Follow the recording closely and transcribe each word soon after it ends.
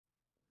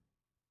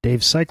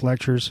Dave's Psych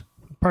Lectures,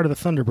 part of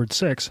the Thunderbird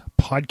 6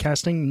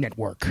 podcasting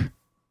network. Well,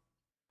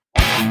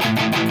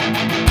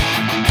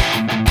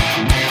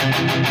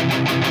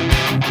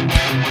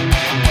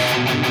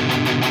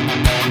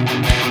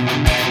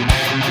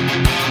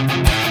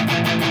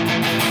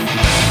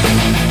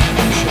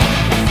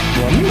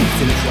 I'm going to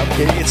finish up.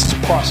 It's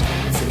possible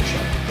to finish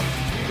up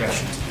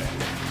regression today.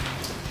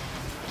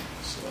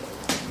 So,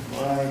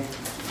 my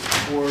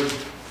board.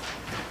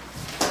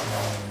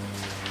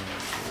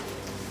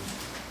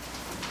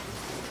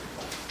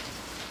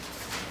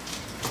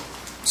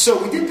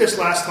 So we did this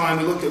last time.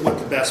 We looked at what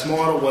the best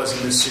model was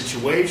in this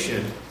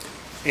situation.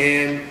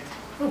 And,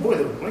 oh boy,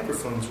 the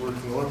microphone's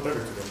working a lot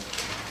better today.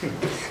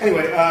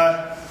 Anyway,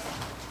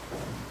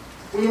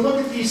 when you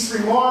look at these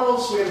three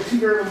models, we have a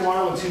two-variable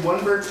model and two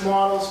one-variable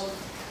models.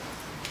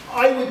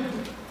 I would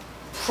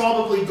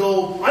probably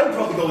go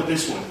with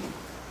this one,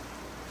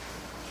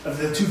 of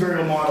the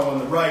two-variable model on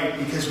the right,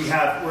 because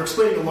we're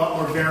explaining a lot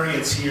more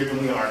variance here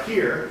than we are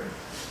here.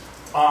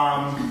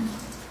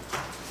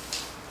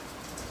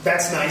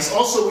 That's nice.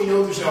 Also, we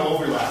know there's no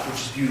overlap,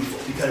 which is beautiful,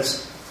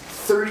 because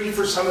 30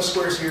 for sum of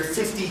squares here,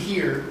 50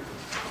 here,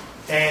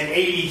 and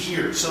 80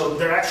 here. So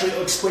they're actually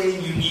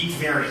explaining unique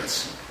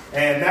variance.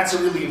 And that's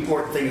a really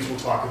important thing, as we'll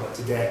talk about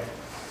today.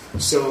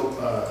 So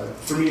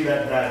for me,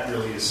 that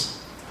really is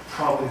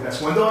probably the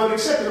best one. Though I would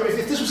accept it,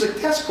 if this was a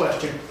test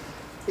question,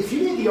 if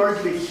you made the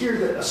argument here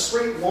that a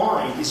straight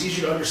line is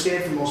easier to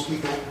understand for most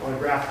people on a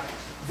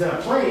graph than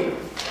a plane,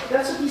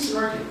 that's a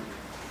decent argument.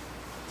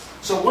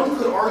 So one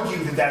could argue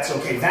that that's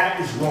okay.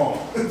 That is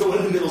wrong. The one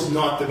in the middle is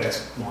not the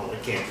best model.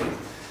 It can't be.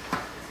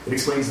 It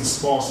explains the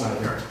smallest amount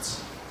of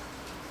variance.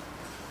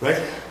 Right?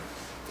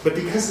 But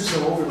because there's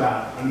no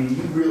overlap, I mean,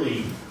 you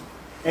really...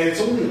 And it's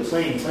only a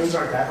plane. Planes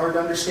aren't that hard to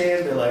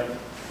understand. They're like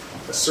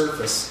a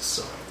surface.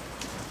 So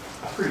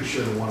I'm pretty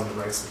sure the one on the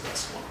right is the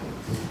best one.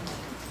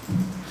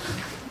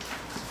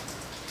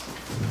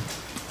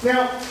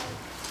 Now,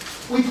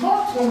 when we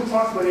talked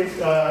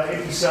about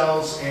empty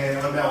cells and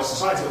unbalanced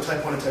sides, about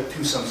type 1 and type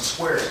 2 sums of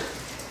squares.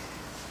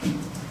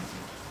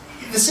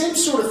 The same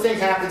sort of thing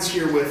happens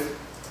here with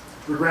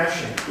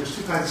regression. There's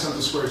two kinds of sums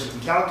of squares you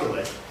can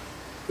calculate.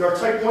 There are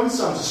type 1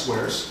 sums of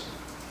squares.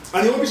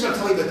 And the only reason I'm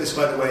telling you about this,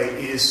 by the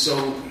way, is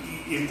so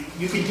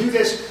you can do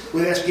this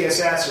with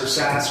SPSS or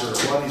SAS or a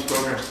lot of these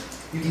programs.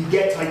 You can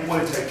get type 1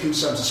 and type 2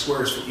 sums of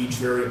squares for each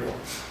variable.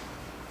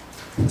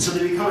 So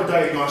they become a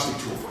diagnostic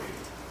tool for you.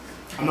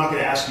 I'm not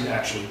going to ask you to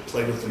actually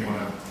play with them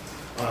on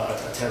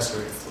a test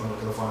or on a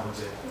final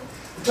example.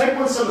 The type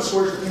 1 sum of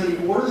squares, depending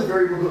on the order the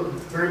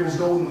variables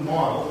go in the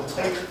model, the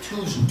type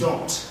 2s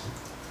don't.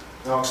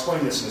 And I'll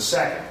explain this in a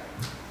second.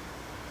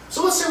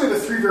 So let's say we have a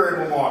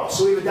three-variable model.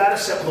 So we have a data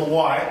set with a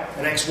y,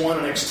 an x1,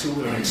 an x2,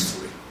 and an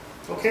x3.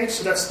 Okay,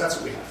 so that's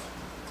what we have.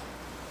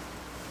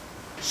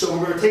 So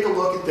we're going to take a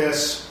look at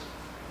this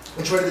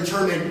and try to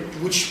determine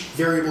which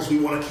variables we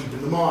want to keep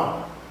in the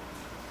model.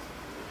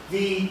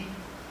 The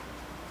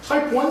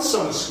type 1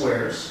 sum of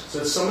squares, so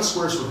it's sum of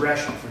squares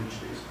regression for each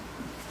of these.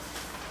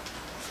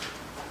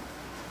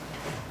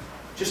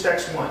 Just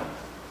x1.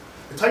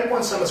 The type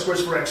 1 sum of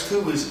squares for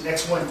x2 is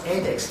x1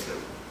 and x2.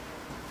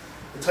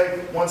 The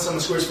type 1 sum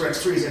of squares for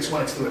x3 is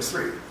x1, x2,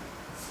 x3.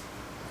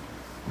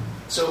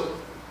 So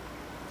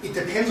it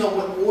depends on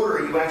what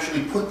order you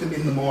actually put them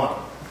in the model.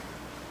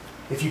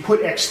 If you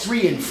put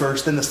x3 in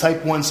first, then the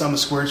type 1 sum of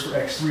squares for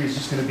x3 is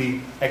just going to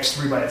be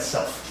x3 by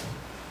itself.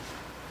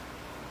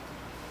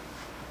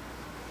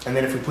 And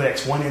then if we put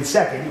x1 in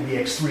second, it would be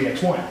x3,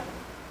 x1.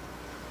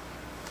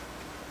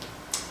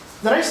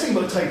 The nice thing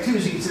about type 2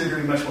 is you can see they're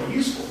going to be much more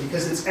useful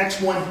because it's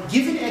x1,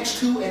 given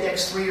x2 and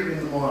x3 are in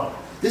the model.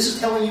 This is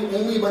telling you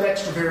only about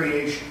extra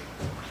variation.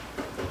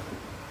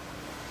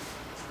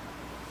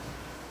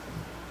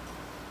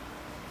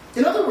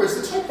 In other words,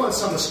 the type 1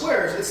 sum of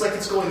squares, it's like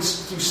it's going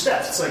through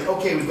steps. It's like,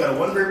 okay, we've got a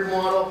one-variable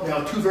model,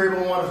 now a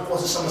two-variable model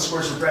plus a sum of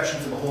squares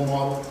regression for the whole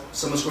model,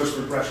 sum of squares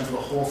regression for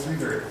the whole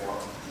three-variable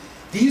model.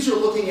 These are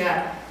looking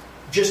at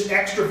just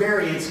extra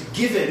variance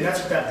given, that's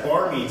what that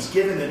bar means,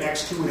 given that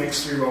x2 and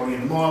x3 are already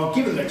in the model,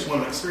 given that x1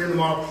 and x3 are in the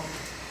model,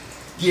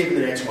 given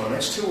that x1 and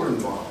x2 are in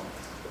the model.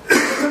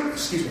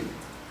 Excuse me.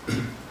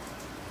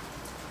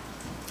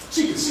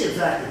 So you can see, in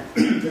fact,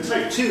 that the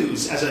type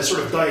 2s, as a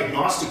sort of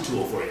diagnostic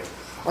tool for you,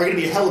 are going to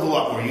be a hell of a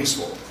lot more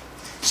useful.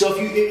 So if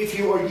you're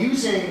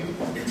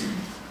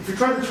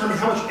trying to determine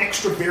how much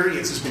extra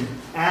variance has been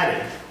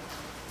added,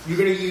 you're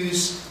going to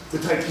use the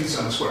type 2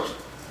 sum of squares.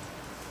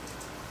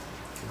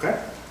 Okay?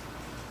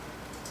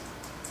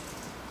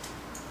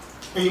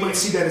 And you might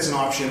see that as an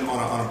option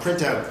on a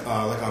printout,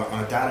 like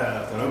on a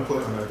data, an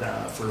output on a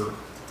data for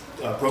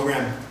a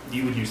program,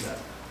 you would use that.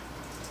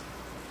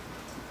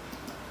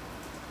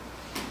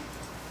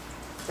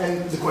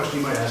 And the question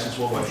you might ask is,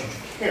 well, why should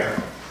you care?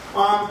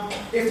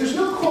 If there's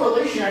no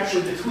correlation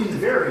actually between the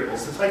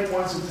variables, the type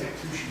 1s and type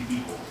 2 should be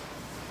equal.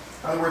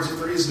 In other words, if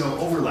there is no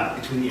overlap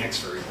between the x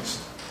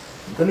variables,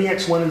 then the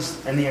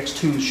x1s and the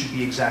x2s should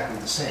be exactly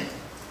the same.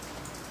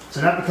 So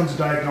that becomes a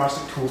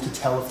diagnostic tool to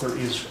tell if there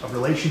is a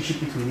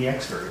relationship between the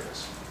x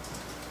variables.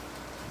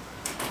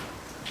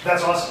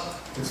 That's awesome.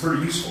 It's very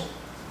useful.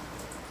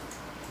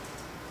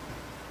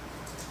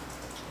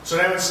 So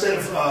now instead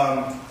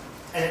of,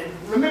 and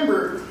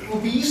remember, it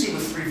will be easy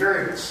with 3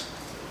 variables.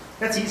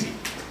 That's easy.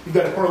 You've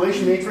got a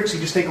correlation matrix, you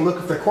just take a look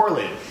if they're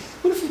correlated.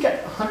 What if you've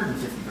got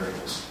 150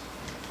 variables?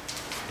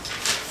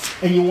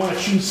 And you want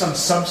to choose some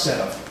subset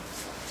of them.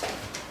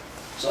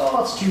 So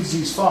let's choose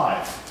these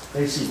 5.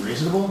 They seem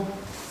reasonable.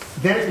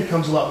 Then it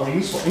becomes a lot more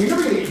useful. And you're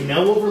never going to get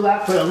no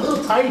overlap, but a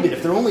little tiny bit.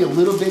 If they're only a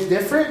little bit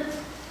different,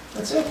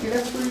 that's okay,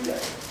 that's pretty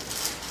good.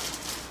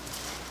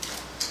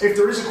 If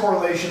there is a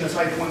correlation, the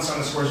type 1 sum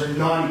of squares are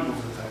not equal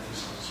to the type 2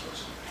 sum of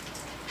squares.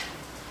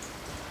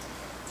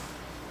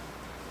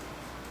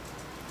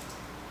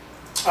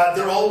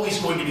 There are always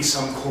going to be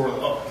some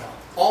correlation.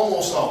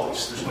 Almost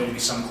always there's going to be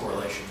some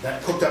correlation.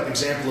 That cooked up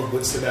example of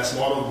what's the best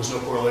model, was no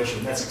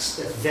correlation. That's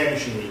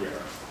vanishingly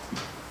rare.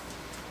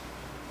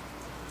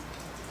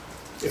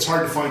 It's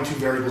hard to find 2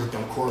 variables that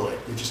don't correlate.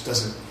 It just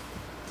doesn't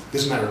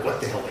matter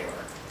what the hell they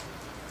are.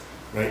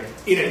 Right?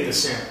 In a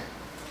sample.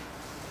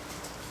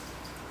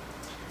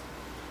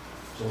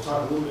 So we'll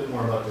talk a little bit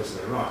more about this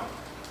later on.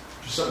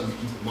 Just something to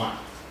keep in mind.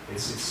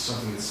 It's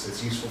something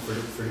that's useful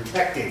for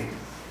detecting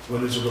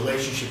when there's a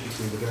relationship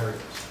between the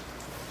variables.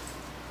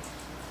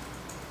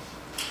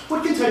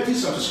 What can type 2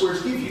 sums of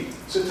squares give you?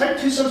 So type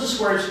 2 sums of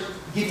squares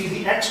give you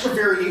the extra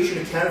variation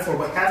accounted for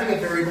by having a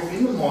variable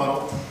in the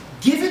model,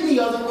 given the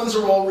other ones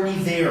are already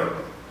there.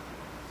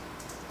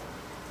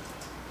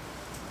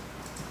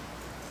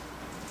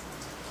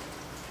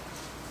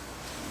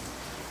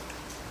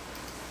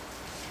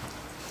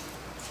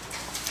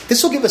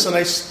 This will give us a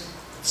nice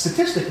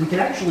statistic we can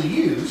actually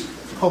use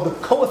called the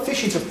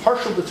coefficient of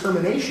partial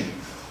determination.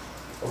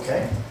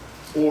 Okay?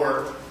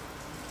 Or,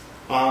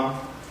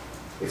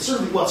 it's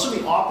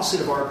certainly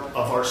opposite of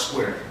R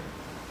squared.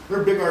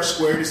 Remember, big R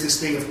squared is this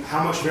thing of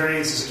how much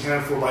variance is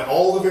accounted for by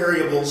all the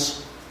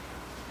variables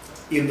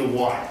in the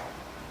Y.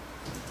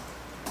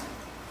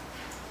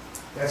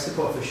 That's the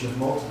coefficient of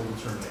multiple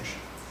determination.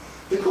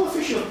 The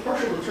coefficient of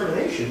partial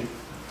determination,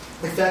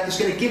 in fact, is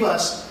going to give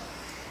us,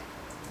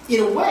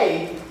 in a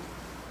way,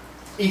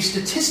 a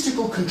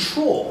statistical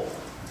control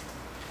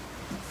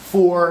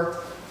for,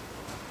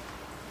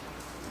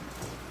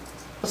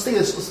 let's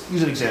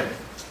use an example.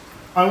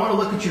 I want to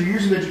look at your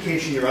years of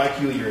education, your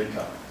IQ, and your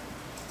income.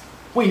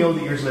 We know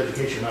that years of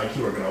education and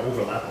IQ are going to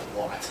overlap a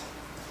lot.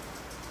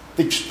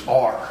 They just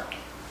are.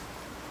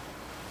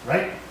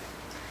 Right?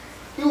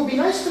 It would be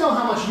nice to know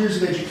how much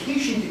years of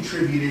education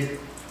contributed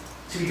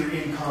to your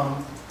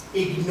income,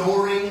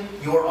 ignoring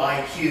your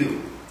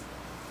IQ.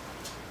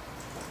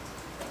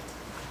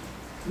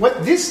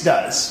 What this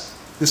does,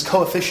 this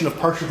coefficient of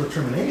partial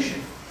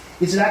determination,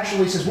 is it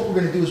actually says what we're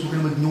going to do is we're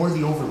going to ignore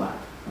the overlap.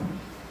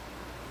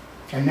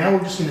 And now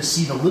we're just going to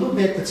see the little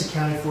bit that's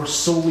accounted for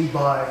solely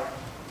by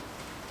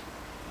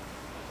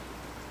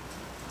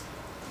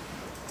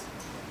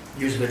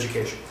years of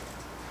education.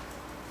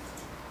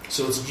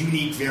 So it's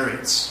unique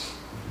variance.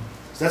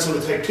 So that's what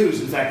a type 2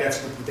 is. In fact,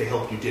 that's what they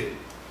help you do.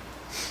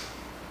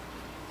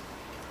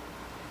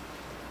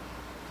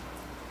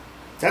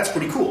 That's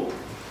pretty cool.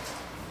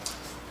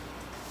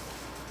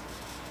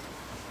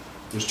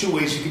 There's 2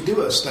 ways you could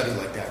do a study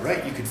like that,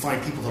 right? You could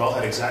find people that all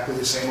had exactly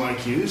the same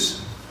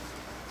IQs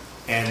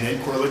and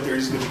then correlate their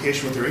years of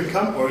education with their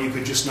income, or you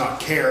could just not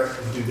care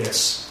and do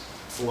this.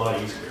 It's a lot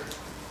easier.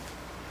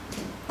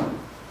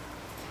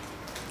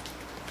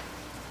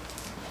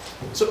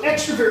 So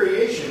extra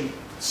variation,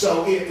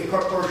 so the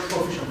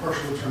coefficient of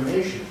partial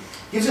determination,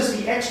 gives us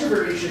the extra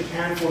variation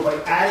accounted for by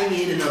adding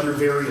in another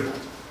variable.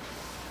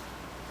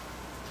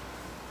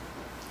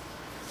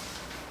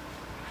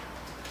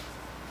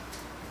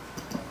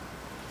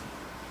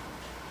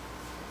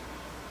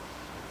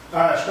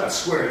 It's not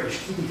squared.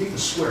 You can take the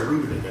square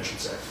root of it, I should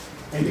say,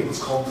 and get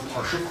what's called the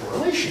partial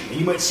correlation. And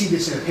you might see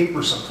this in a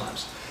paper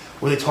sometimes,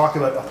 where they talk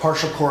about a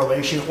partial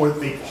correlation, or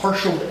they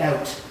partialed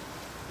out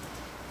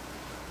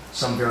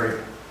some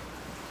variable.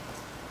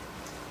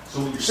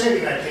 So what you're saying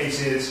in that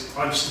case is,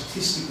 I'm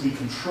statistically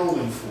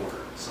controlling for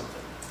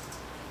something.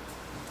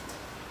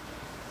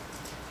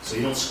 So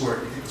you don't square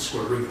it, you take the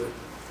square root of it.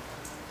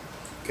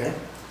 Okay?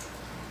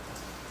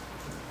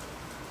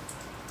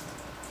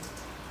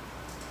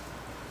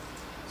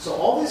 So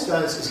all this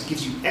does is it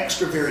gives you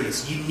extra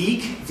variance,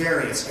 unique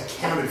variance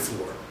accounted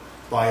for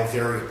by a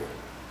variable.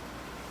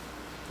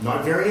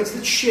 Not variance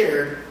that's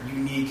shared,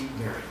 unique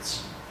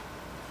variance.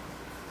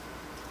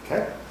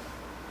 Okay?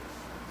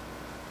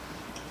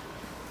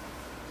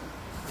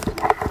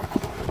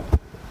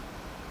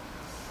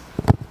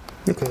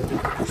 Okay, I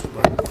did push the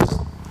button.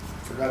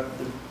 Forgot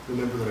to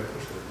remember that I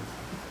pushed it.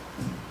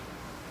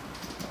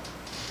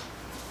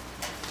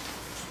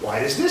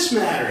 Why does this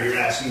matter, you're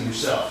asking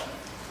yourself?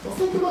 Well,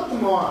 think about the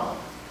model.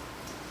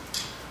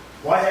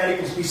 Y hat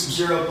equals b sub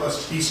 0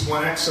 plus b sub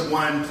 1 x sub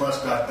 1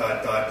 plus dot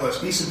dot dot plus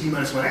b sub b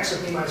minus 1 x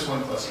sub b minus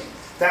 1 plus e.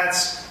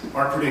 That's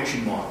our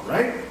prediction model,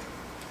 right?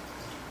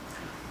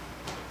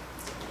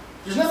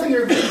 There's nothing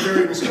there about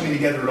variables coming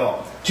together at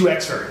all.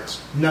 2x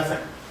variables. Nothing.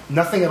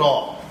 Nothing at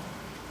all.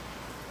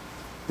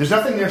 There's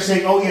nothing there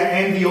saying, oh yeah,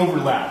 and the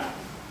overlap.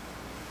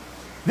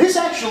 This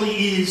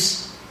actually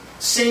is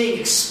saying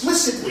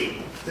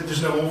explicitly that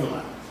there's no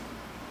overlap.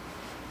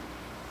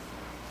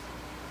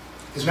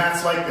 Because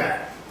math's like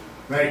that,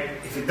 right?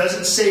 If it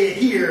doesn't say it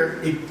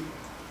here,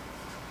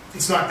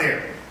 it's not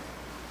there.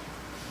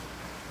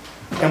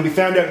 And we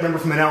found out, remember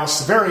from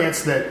analysis of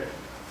variance, that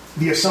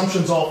the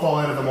assumptions all fall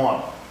out of the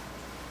model.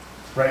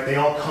 Right? They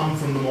all come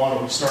from the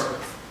model we start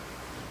with.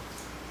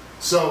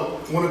 So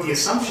one of the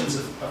assumptions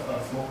of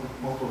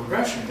multiple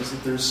regression is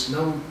that there's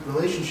no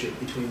relationship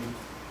between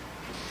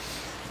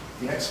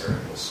the x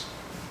variables.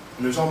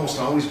 And there's almost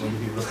always going to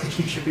be a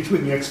relationship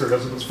between the x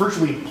variables. It's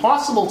virtually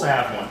impossible to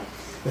have one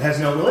that has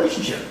no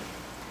relationship.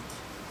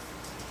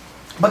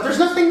 But there's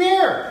nothing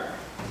there.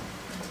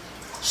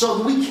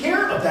 So we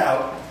care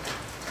about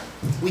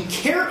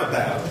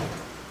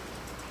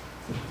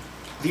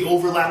the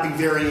overlapping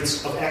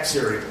variance of x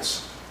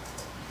variables.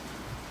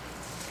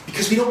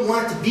 Because we don't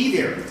want it to be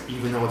there,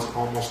 even though it's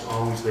almost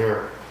always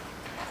there.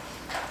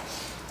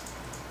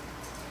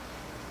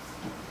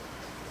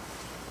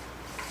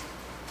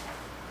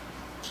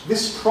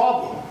 This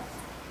problem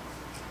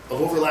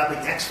of overlapping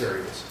x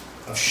variables,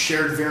 of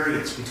shared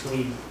variance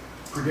between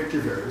predictor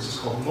variables, is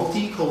called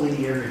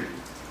multicollinearity.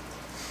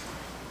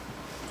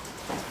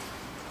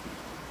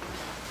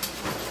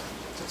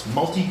 It's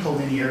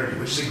multicollinearity,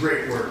 which is a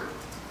great word.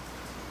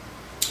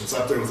 It's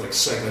up there with like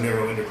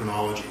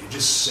psychoneuroendocrinology. It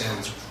just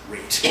sounds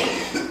great.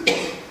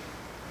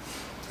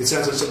 It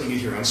sounds like something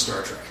you'd hear on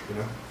Star Trek, you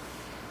know?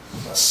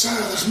 Sir,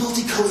 there's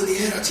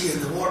multicollinearity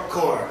in the warp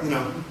core, you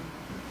know?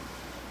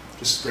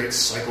 Just great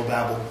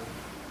psychobabble,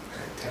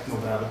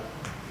 technobabble.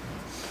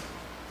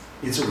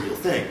 It's a real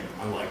thing,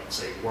 unlike,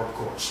 say, warp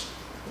cores.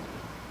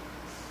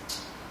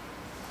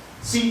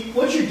 See,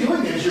 what you're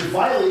doing then is you're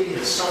violating an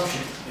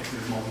assumption if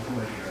there's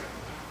multicollinearity.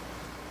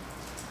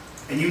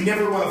 And you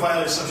never want to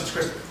violate assumptions,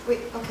 Chris. Wait,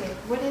 okay.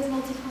 What is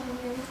multicollinearity?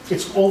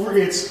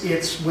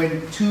 It's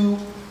when two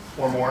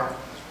or more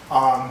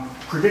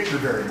predictor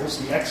variables,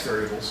 the x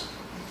variables,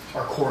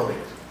 are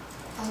correlated.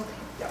 Okay.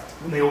 Yeah.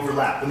 When they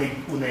overlap.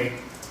 When they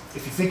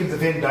if you think of the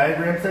Venn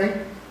diagram thing,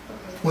 okay.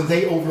 When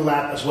they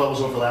overlap as well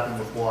as overlapping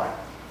with y.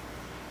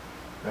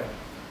 Right?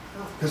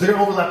 Because they're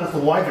going to overlap with the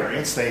y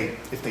variance.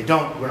 If they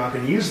don't, we're not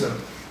going to use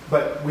them.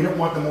 But we don't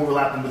want them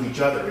overlapping with each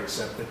other,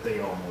 except that they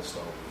almost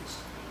always.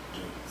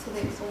 So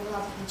they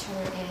overlap with each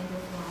other and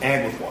with y.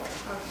 And with y.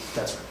 Okay.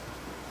 That's right.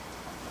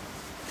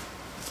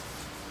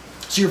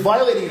 So you're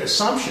violating an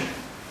assumption.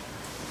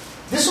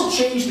 This will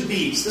change the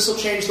b's. This will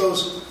change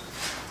those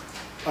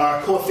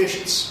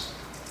coefficients.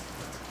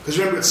 Because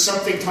remember, it's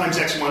something times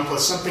x1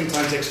 plus something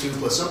times x2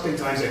 plus something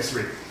times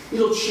x3.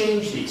 It'll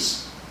change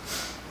these.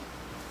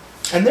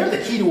 And they're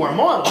the key to our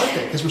model, aren't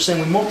they? Because we're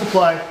saying we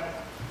multiply,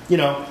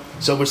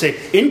 so we're saying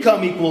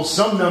income equals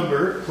some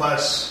number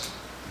plus,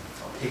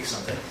 I'll pick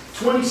something,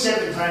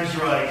 27 times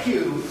your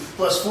IQ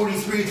plus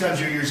 43 times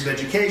your years of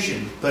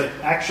education. But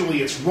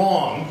actually it's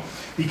wrong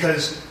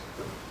because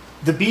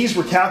the B's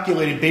were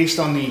calculated based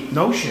on the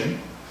notion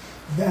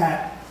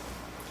that,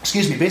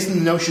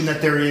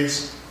 there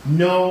is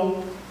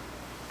no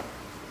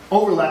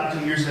overlap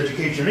between years of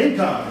education and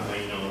income. And well,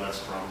 you know that's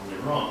probably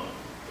wrong.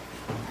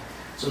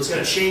 So it's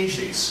going to change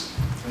these,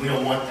 and we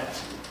don't want that.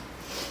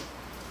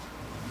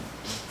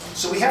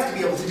 So we have to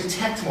be able to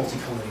detect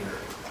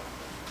multicollinearity.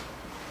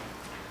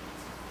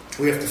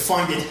 We have to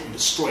find it and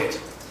destroy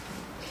it.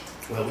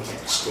 Well, we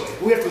can't destroy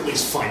it. We have to at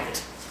least find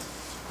it.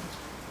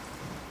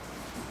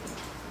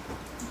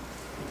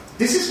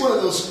 This is one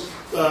of those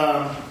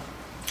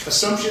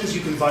assumptions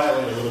you can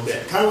violate a little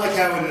bit. Kind of like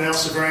how in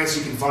analysis of variance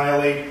you can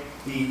violate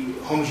the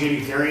homogeneity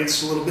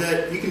variance a little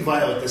bit. You can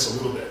violate this a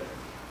little bit.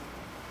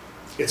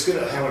 It's going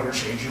to, however,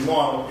 change your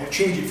model and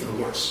change it for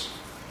the worse.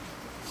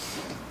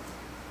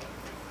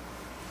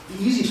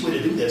 The easiest way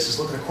to do this is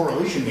look at a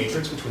correlation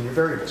matrix between your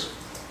variables.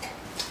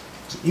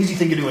 It's an easy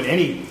thing to do in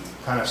any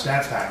kind of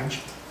stats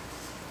package.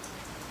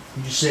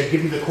 You just say,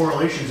 give me the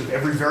correlations of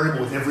every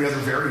variable with every other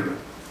variable.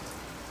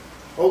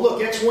 Oh,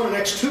 look, x1 and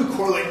x2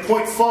 correlate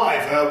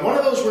 0.5. One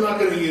of those we're not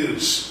going to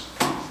use.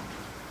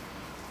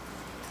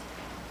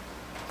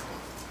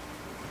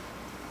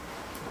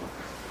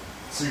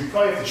 So you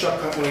probably have to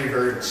chuck out one of your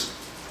variables.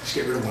 Just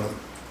get rid of one of them.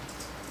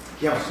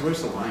 Yeah, so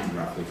where's the line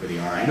roughly for the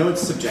R? I know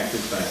it's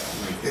subjective,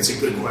 but... It's a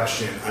good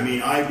question. I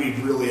mean, I'd be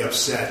really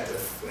upset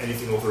if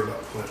anything over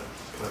about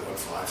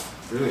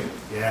 0.15. Really?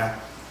 Yeah,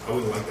 I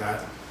wouldn't like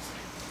that.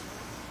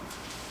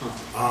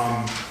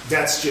 Huh.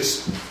 That's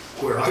just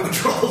where I would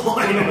draw the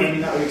line. I mean,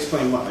 that would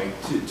explain what, like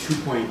 2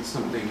 point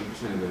something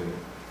percent of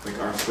the,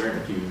 like R squared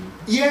if you...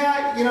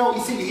 Yeah,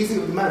 you think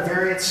of the amount of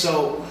variance,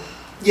 so...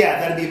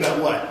 Yeah, that'd be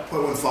about what?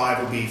 0.15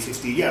 would be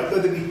 50. Yeah,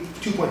 that'd be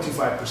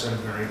 2.25% of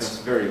variance. That's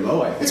very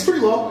low, I think. It's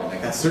pretty low.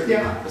 Like, that's certainly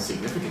not a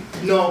significant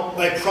thing. No,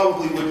 it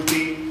probably wouldn't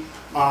be.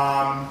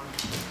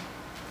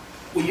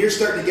 When you're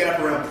starting to get up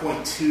around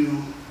 0.2,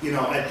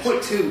 at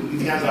 0.2,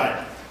 you've now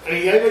got... I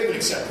mean, anybody can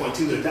accept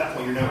 0.2, but at that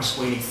point you're now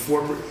explaining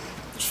 4%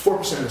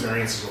 of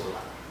variance is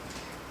overlap.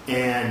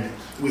 And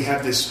we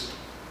have this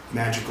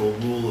magical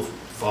rule of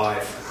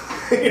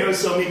 5.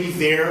 So maybe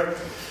there,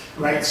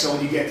 right? So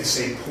when you get to,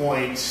 say,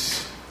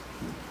 0.2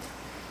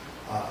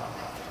 Square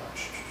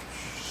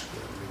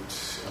root of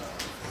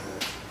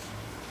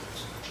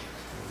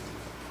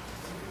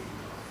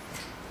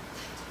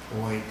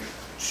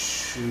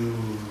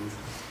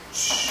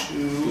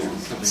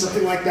 0.22,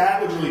 something like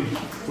that would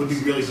be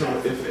really So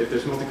good. if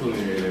there's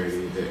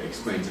multicollinearity, that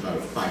explains about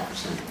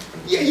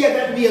 5%. Yeah,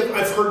 that'd be.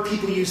 I've heard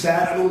people use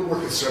that. I don't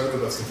work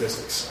conservative about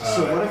statistics.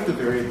 So what if the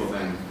variable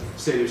then,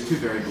 say there's two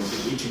variables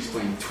and each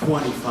explain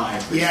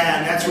 25%? Yeah,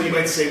 and that's where you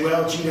might say,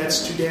 well, gee,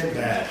 that's too damn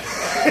bad.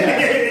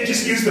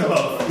 Just use them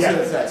both. Yeah.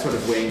 So it's that sort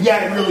of weighting.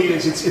 Yeah, it really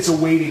is. It's a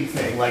weighting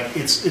thing. Like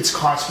it's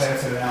cost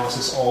benefit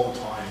analysis all the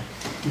time.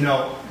 You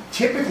know,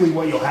 typically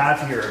what you'll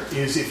have here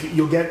is if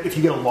you get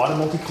a lot of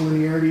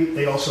multicollinearity,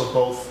 they also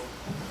both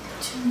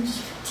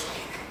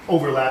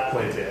overlap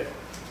quite a bit.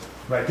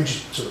 Right? It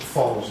just sort of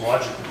follows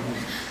logically.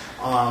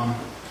 Can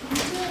you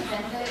do a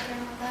Venn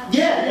diagram of that?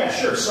 Yeah,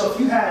 sure. So if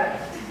you had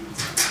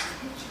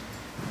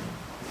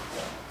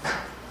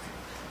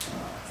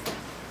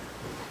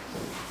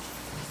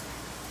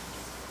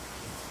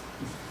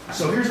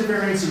so here's the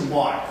variance in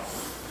y.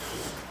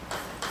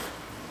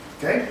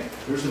 Okay?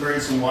 Here's the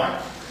variance in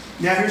y.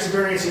 Now here's the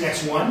variance in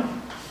x1.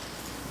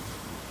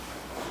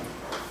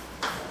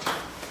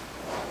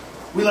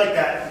 We like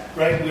that,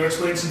 right? We were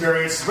explaining some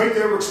variance. Right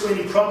there we're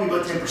explaining probably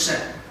about 10%.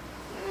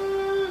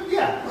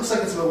 Yeah, looks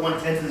like it's about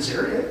 1/10 of this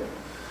area.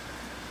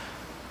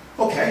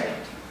 Okay.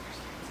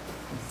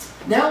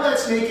 Now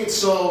let's make it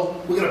so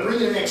we're going to bring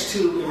in an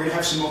x2 and we're going to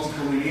have some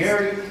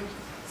multicollinearity.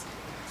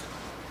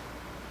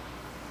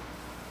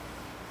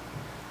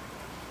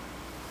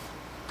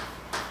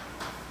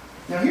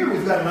 Now here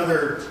we've got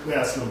another,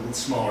 well, it's a little bit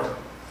smaller.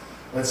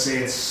 Let's say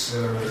it's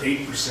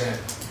 8%.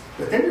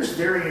 But then there's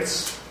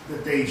variance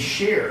that they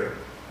share.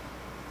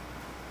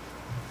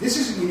 This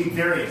isn't unique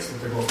variance that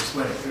they're both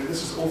explaining.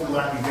 This is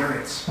overlapping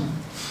variance. So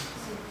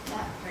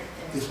that right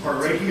there. This part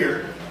right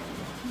here.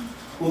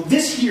 Well,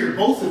 this here,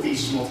 both of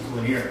these is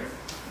multicollinearity.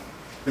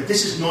 But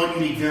this is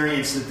non-unique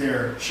variance that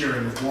they're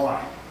sharing with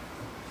y.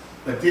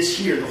 But this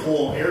here, the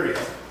whole area,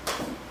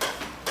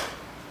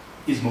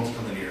 is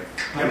multicollinearity.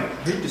 How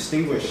do you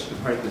distinguish the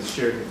part that's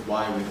shared with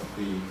y with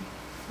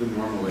the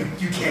normal?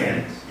 You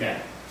can, yeah.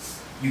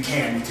 You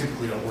can. You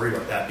typically don't worry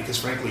about that because,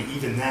 frankly,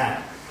 even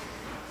that,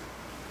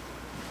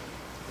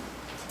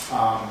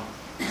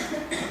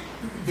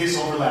 this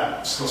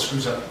overlap still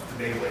screws up the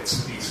beta weights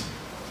of these,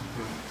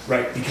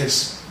 right?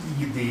 Because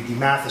the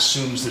math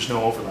assumes there's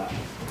no overlap,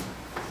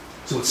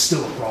 so it's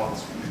still a problem.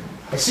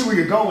 I see where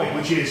you're going,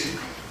 which is,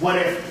 what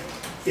if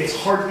it's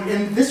hard?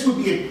 And this would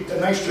be a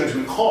nice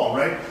judgment call,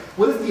 right?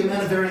 What if the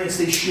amount of variance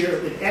they share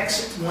that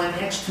x1,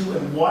 x2,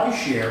 and y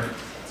share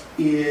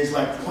is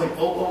like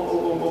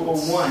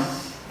 0.00001,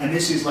 and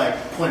this is like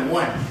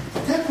 0.1?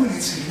 At that point,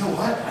 you'd say, you know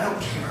what? I don't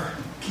care.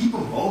 Keep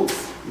them both.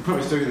 You're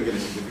probably still going to get a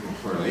significant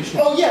correlation.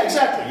 Oh, yeah,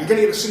 exactly. You're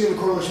going to get a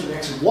significant correlation with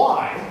x and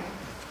y,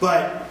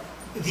 but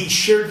the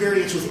shared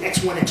variance with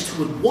x1,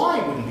 x2, and y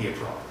wouldn't be a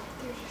problem.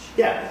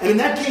 Yeah, and in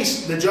that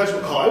case, the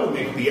judgment call I would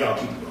make would be, yeah, I'll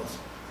keep them both.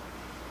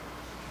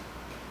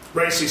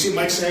 Right, so you see what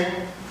Mike's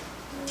saying?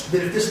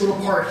 That if this little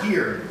part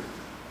here,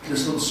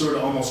 this little sort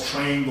of almost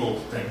triangle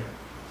thing,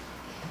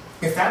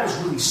 if that was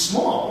really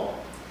small,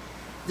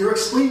 they're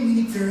explaining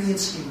unique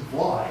variance in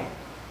y,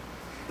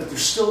 but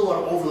there's still a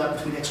lot of overlap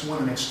between x1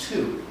 and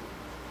x2.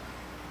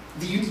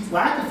 The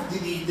lack of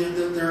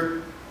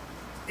their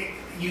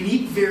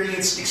unique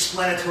variance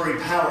explanatory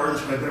power,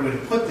 that's probably a better way to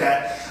put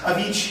that, of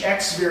each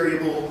x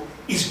variable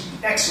is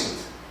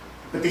excellent.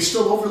 But they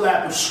still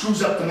overlap, which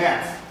screws up the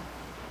math.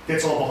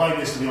 That's all behind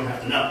this that we don't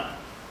have to know.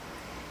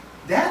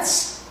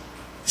 That's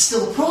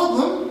still a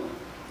problem,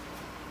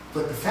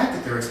 but the fact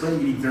that they're explaining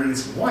unique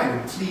variance in y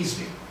would please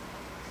me.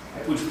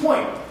 At which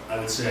point, I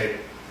would say,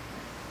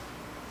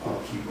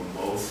 I'll keep them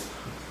both.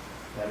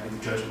 That would be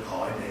the judgment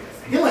call I'd make, I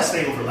think. Unless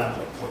they overlap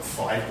like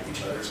 0.5 with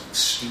each other, it's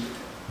stupid.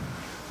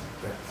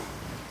 Okay.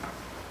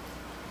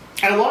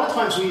 And a lot of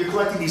times when you're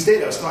collecting these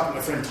data, I was talking to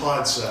my friend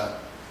Todd's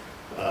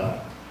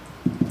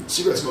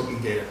cigarette smoking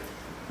data.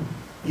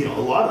 You know,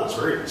 a lot of those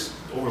variables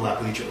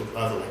overlap with each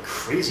other like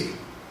crazy.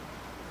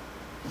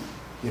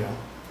 You know,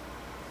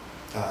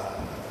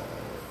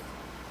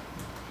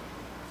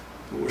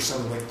 what were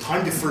some like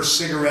time to first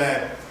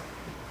cigarette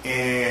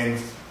and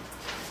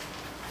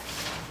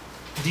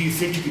do you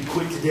think you could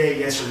quit today,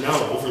 yes or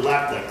no,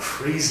 overlapped like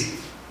crazy.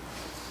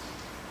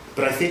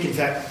 But I think, in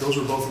fact, those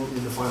were both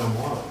in the final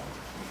model.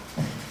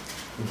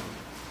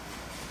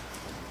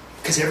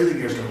 Because everything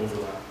there is going to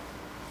overlap.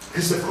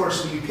 Because, of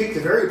course, when you pick the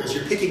variables,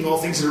 you're picking all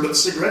things that are about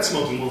cigarette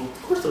smoking. Well,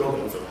 of course they're all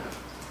going to overlap.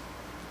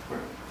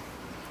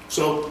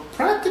 So,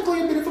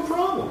 practically a bit of a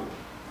problem.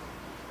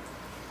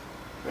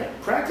 Right?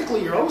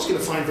 Practically, you're always going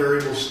to find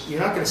variables. You're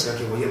not going to say,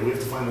 okay, well, yeah, we have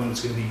to find one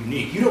that's going to be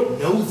unique. You don't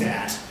know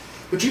that,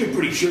 but you're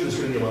pretty sure there's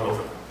going to be a lot of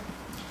overlap.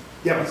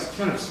 Yeah, It's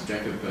kind of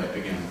subjective, but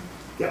again,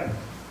 yeah.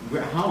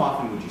 How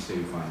often would you say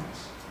you find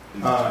this?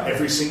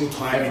 Every single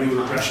time you do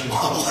a regression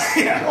model.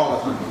 Yeah. All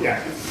the time. Yeah.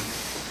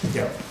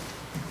 Yeah.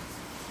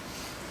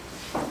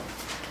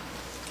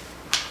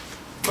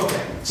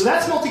 Okay, so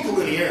that's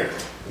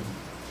multicollinearity.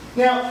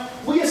 Now,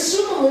 we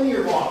assume a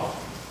linear model.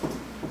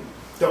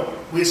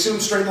 we assume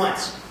straight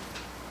lines.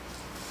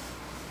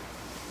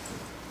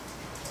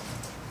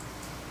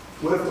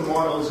 What if the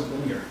model isn't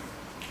linear?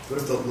 What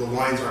if the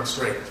lines aren't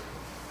straight?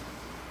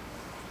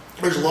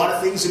 There's a lot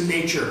of things in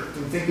nature.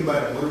 And think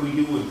about it. What are we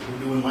doing? We're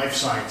doing life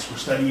science. We're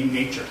studying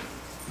nature.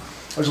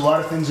 There's a lot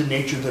of things in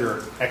nature that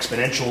are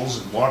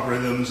exponentials and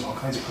logarithms and all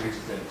kinds of crazy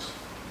things.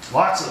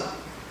 Lots of them.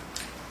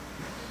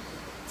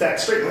 In fact,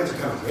 straight lines are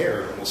kind of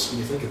rare almost when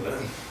you think about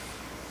it.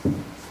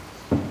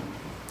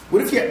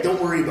 What if you had,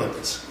 don't worry about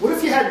this. What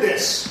if you had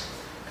this?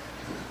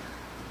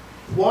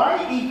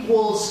 Y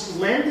equals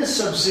lambda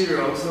sub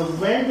 0 to the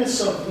lambda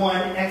sub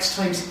 1 x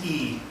times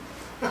e.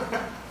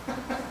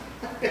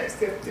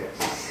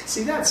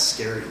 See, that's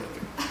scary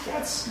looking.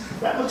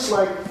 That looks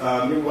like, you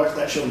ever watched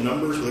that show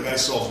Numbers where the guy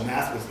solves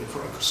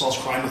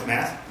crime with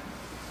math?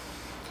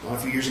 A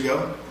few years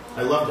ago.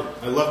 I loved it.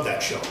 I loved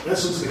that show.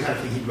 This looks like the kind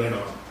of thing he'd write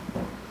on.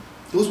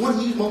 It was one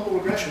he used multiple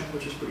regression,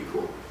 which is pretty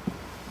cool.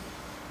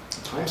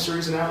 Time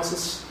series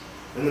analysis.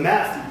 And the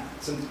math,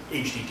 it's an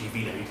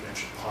HDTV now, you can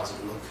actually pause it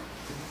and look.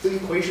 The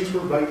equations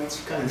were right, it's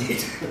kind of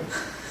neat.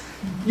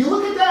 You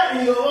look at that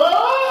and you go,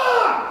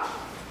 ah!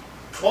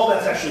 All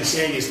that's actually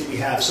saying is that we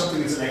have something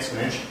that's an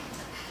exponential.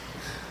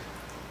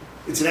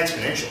 It's an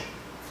exponential.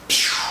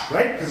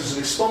 Right? Because there's an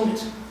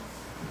exponent.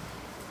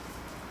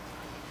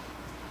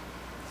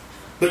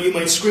 But you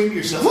might scream to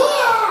yourself,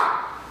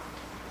 ah!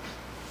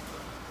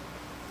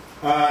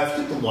 If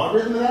you take the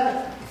logarithm of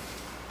that,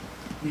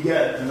 you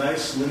get a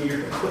nice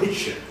linear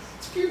equation.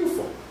 It's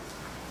beautiful.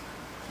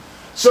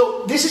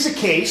 So this is a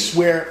case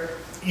where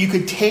you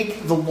could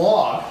take the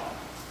log,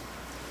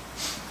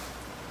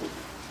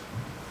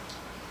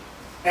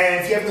 and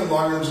if you haven't done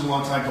logarithms in a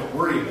long time, don't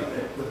worry about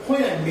it. The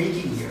point I'm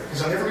making here,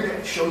 because I'm never going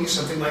to show you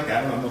something like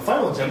that, and on the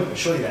final exam I'm going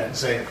to show you that and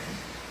say,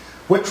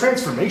 what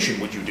transformation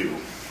would you do?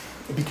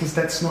 Because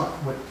that's not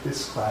what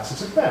this class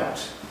is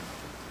about.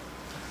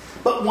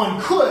 But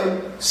one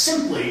could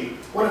simply,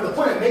 one of the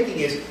point I'm making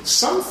is,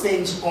 some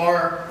things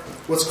are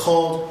what's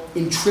called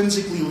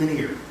intrinsically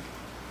linear.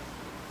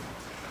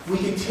 We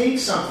can take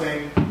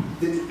something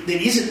that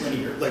isn't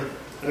linear, like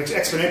an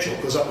exponential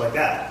goes up like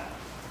that,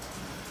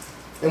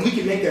 and we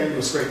can make that into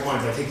a straight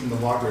line by taking the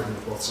logarithm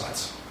of both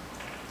sides.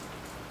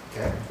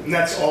 Okay? And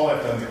that's all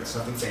I've done here. It's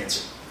nothing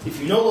fancy. If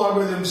you know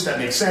logarithms, that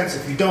makes sense.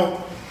 If you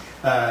don't,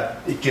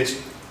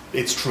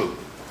 it's true.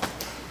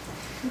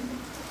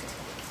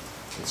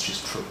 It's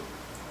just true.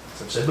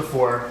 As I've said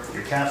before,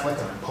 you're Catholic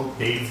and I'm Pope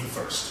Dave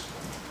the I.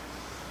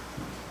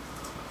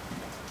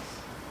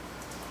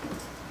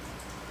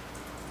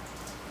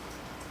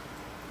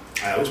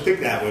 I always pick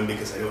that one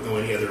because I don't know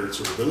any other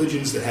sort of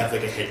religions that have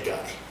like a head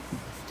guy.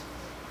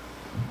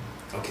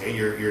 Okay,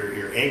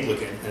 you're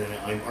Anglican, and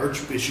I'm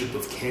Archbishop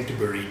of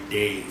Canterbury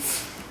Dave.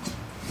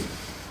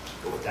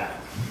 Go with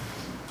that.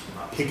 I'm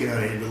not picking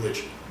on any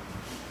religion.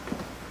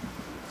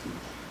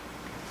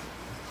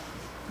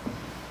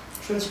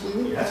 Intrinsically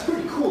linear. That's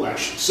pretty cool,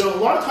 actually. So a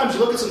lot of times you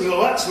look at something and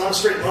go, oh, that's not a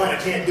straight line, I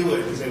can't do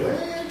it. You say, well,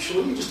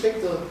 actually, you just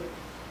take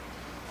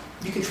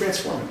you can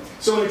transform it.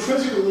 So an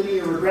intrinsically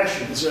linear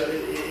regression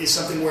is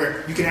something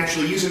where you can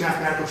actually use a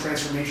mathematical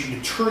transformation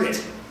to turn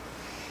it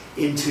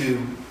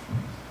into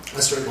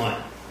a straight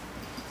line.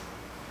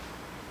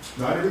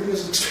 Not everything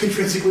is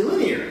intrinsically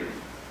linear.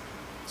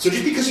 So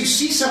just because you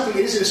see something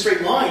that isn't a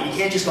straight line, you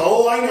can't just go,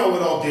 oh, I know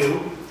what I'll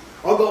do.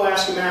 I'll go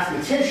ask a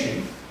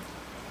mathematician,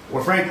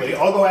 or frankly,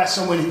 I'll go ask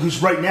someone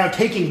who's right now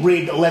taking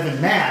grade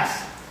 11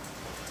 math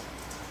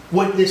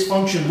what this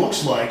function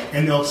looks like,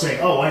 and they'll say,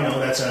 oh, I know,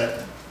 that's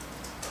an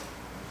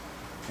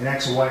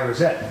x, a y, or a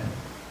z.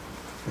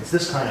 It's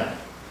this kind of,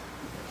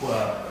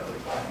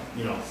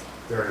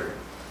 variable.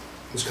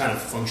 This kind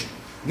of function.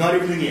 Not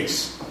everything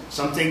is.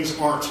 Some things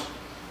aren't.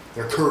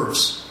 They're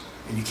curves,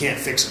 and you can't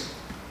fix them.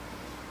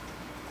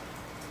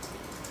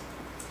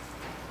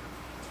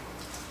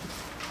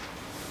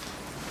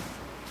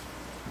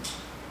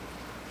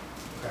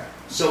 Okay.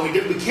 So we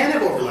can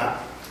have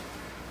overlap,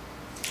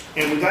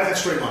 and we've got to have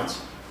straight lines.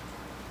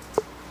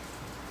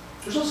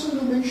 There's also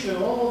no mention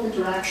at all of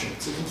interaction.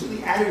 It's a completely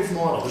additive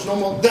model. There's no I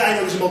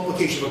know there's a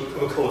multiplication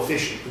of a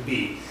coefficient, could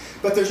be.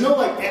 But there's no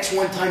like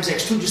x1 times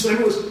x2. Just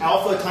remember it was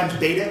alpha times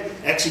beta,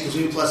 x equals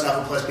mu plus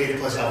alpha plus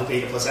alpha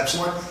beta plus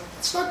epsilon.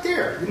 It's not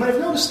there. You might have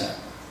noticed that.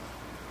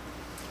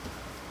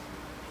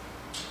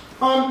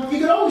 You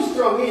could always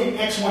throw in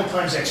x1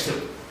 times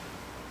x2.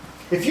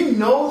 If you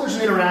know there's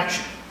an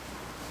interaction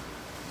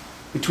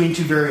between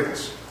two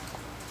variables,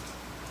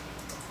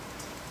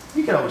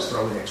 you can always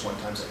throw in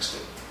x1 times x2.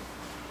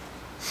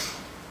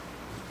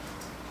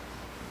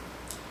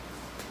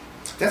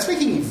 That's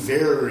making a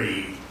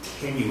very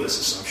tenuous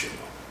assumption,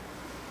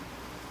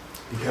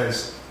 though.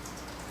 Because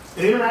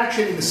an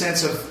interaction in the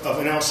sense of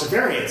analysis of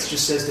variance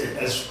just says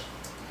that as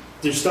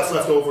there's stuff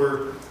left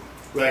over,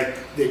 right,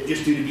 that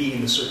just due to being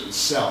in a certain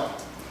cell.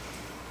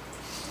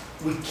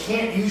 We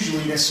can't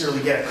usually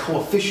necessarily get a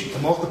coefficient to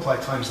multiply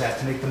times that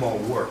to make them all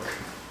work.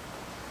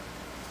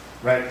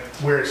 Right?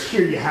 Whereas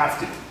here you have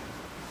to.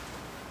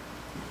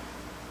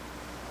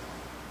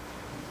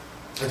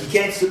 Like you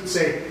can't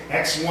say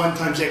x1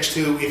 times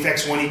x2 if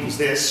x1 equals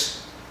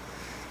this.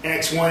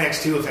 x1,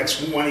 x2 if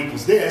x1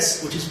 equals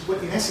this, which is what,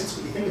 in essence,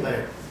 when you think about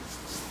it,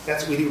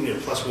 that's what we do. We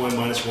have plus 1,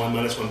 minus 1,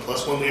 minus 1,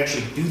 plus 1. We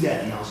actually do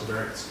that in analysis of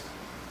variance.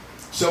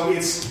 So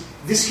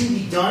this can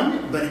be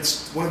done, but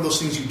it's one of those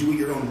things you do at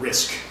your own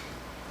risk.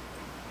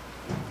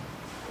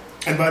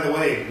 And by the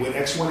way, when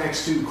x1,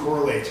 x2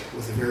 correlate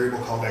with a variable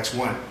called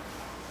x1,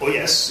 oh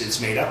yes, it's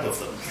made up of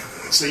them.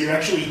 So you're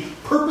actually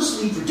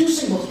purposely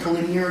reducing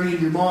multicollinearity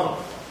in your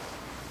model.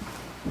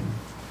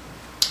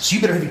 So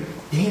you better have a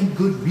damn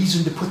good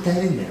reason to put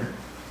that in there.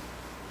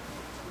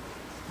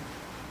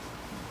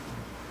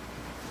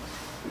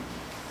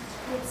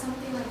 Would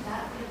something like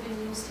that would have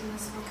been used in the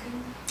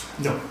smoking?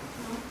 No.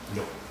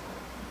 No?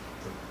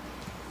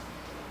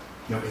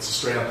 No, it's a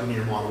straight up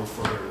linear model with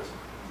 4 variables.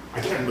 I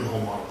can't remember the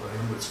whole model, but I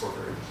remember it's 4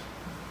 variables.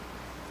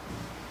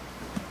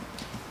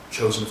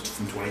 Chosen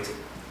from 22.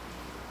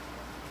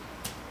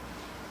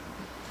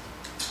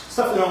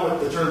 Stuff to know what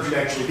the term should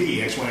actually be,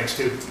 x1,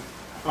 x2.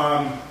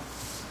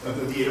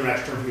 The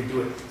interaction term, we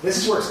do it. This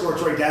is where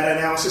exploratory data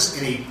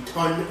analysis and a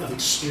ton of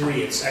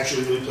experience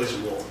actually really plays a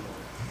role.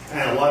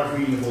 And a lot of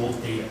reading of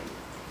old data,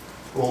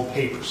 old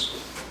papers.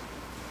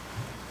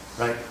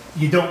 Right?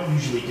 You don't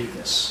usually do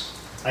this.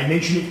 I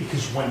mention it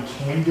because one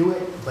can do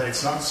it, but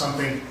it's not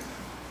something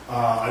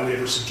I would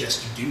ever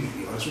suggest you do, to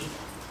be honest with you.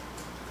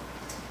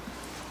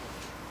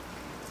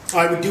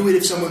 I would do it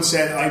if someone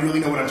said, I really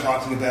know what I'm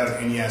talking about,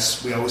 and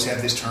yes, we always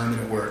have this term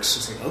and it works.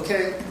 It's like,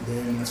 okay,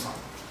 then that's fine.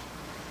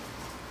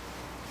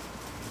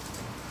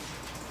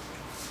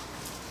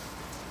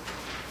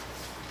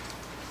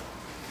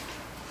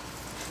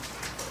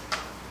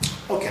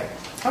 Okay,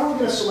 how are we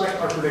going to select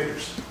our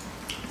predictors?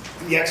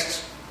 The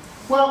x's.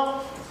 Well,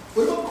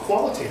 what about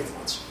qualitative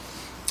ones?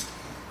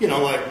 You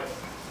know, like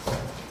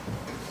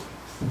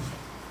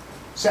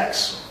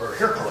sex or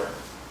hair color.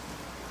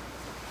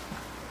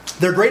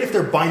 They're great if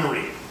they're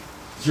binary,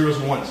 zeros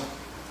and ones,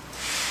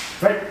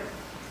 right?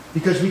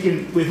 Because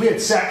if we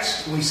had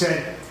sex, and we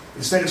said,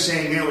 instead of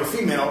saying male or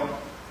female,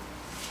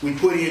 we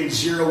put in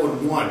 0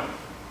 and 1.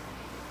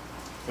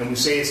 And we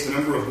say it's the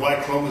number of Y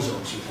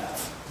chromosomes you have.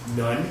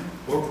 None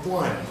or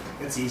 1.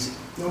 That's easy.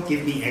 Don't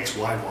give me X,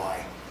 Y,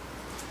 Y.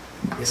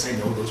 Yes, I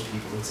know those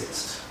people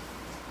exist.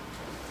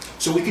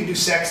 So we could do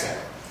sex that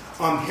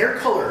way. Hair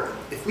color,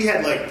 if we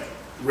had like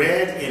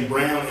red and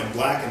brown and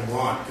black and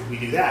blonde, could we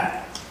do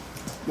that?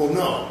 Well,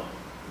 no.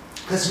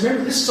 Because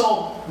remember, this is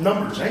all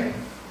numbers, right?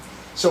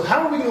 So how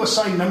are we going to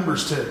assign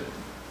numbers to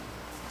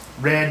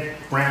red,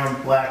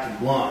 brown, black, and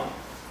blonde?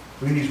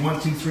 We're going to use 1,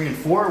 2, 3, and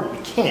 4? Well, we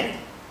can't.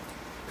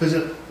 Because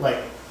if,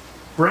 like,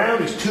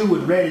 brown is 2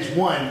 and red is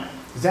 1,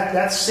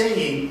 that's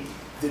saying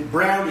that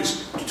brown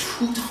is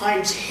 2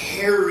 times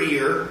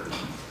hairier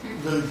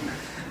than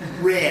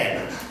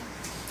red.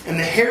 And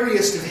the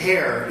hairiest of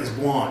hair is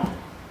blonde.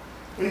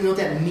 I don't even know what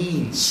that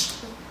means.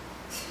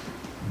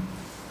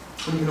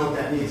 I don't even know what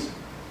that means.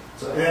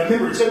 So, and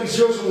remember, it's going to be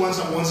zeros and ones,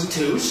 not ones and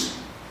twos,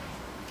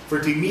 for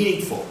it to be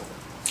meaningful.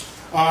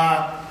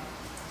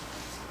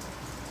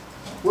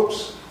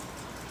 Whoops.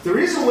 There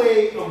is a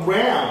way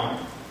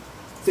around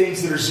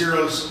things that are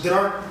zeros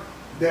that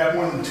have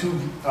more than 2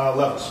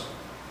 levels.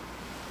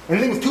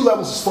 Anything with 2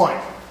 levels is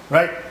fine,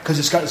 right? Because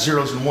it's got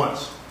zeros and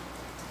ones.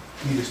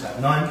 You just have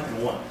none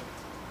and 1.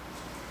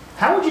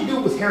 How would you do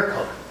it with hair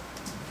color?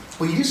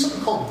 Well, you do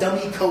something called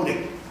dummy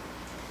coding.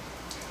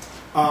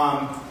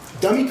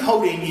 Dummy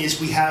coding is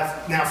we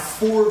have now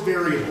 4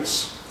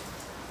 variables.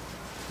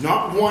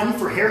 Not 1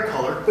 for hair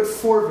color, but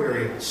 4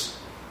 variables.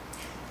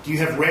 Do you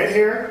have red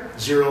hair?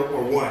 0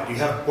 or 1. Do you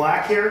have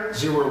black hair?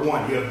 0 or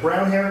 1. Do you have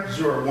brown hair?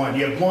 0 or 1. Do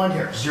you have blonde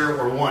hair? 0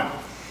 or 1.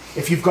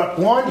 If you've got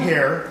blonde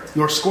hair,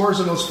 your scores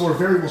on those 4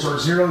 variables are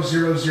 0,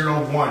 0,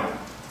 0, 1.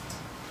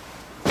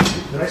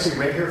 Did I say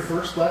red hair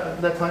first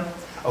that time?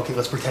 Okay,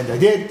 let's pretend I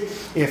did.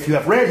 If you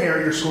have red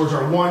hair, your scores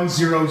are 1,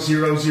 0,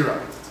 0,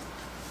 0.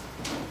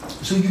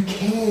 So you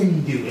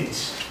can do it.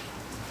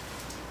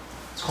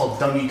 It's called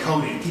dummy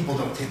coding. People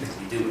don't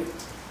typically do it.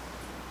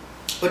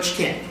 But you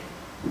can.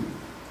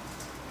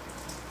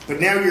 But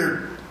now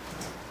you're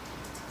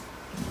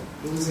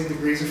losing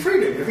degrees of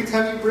freedom every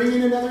time you bring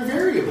in another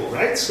variable,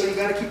 right? So you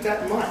got to keep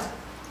that in mind.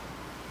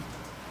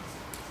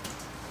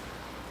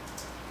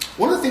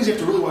 One of the things you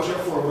have to really watch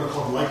out for are what are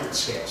called Likert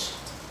scales.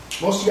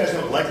 Most of you guys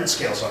know what Likert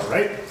scales are,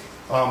 right?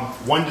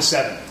 1 to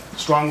 7.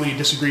 Strongly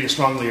disagree to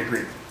strongly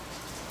agree.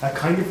 That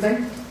kind of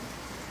thing.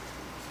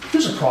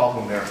 There's a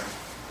problem there.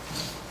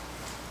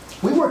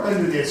 We work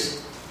under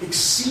this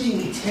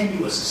exceedingly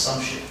tenuous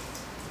assumption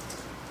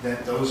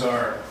that those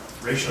are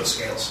ratio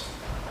scales.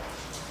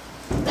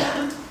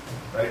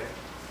 Right?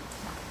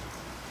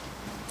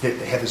 That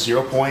they have a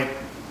 0 point.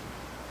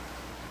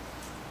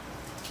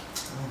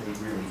 Oh, they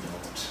really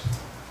don't.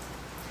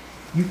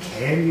 You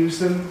can use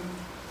them.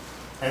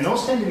 And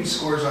those tend to be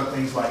scores on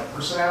things like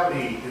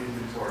personality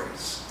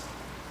inventories,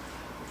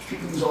 which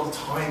people use all the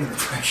time in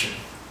repression.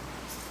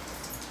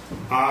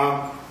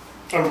 A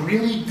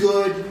really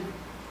good,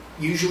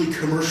 usually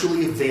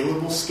commercially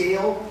available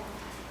scale,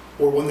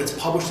 or one that's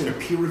published in a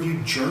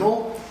peer-reviewed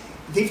journal,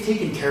 they've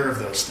taken care of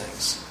those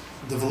things.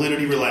 The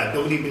validity,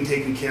 reliability have been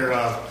taken care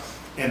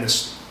of. and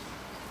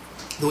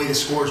the way the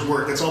scores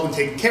work. That's all been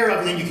taken care of,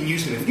 and then you can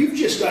use them. If you've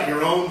just got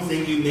your own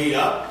thing you made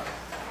up,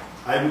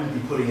 I wouldn't be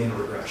putting in a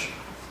regression.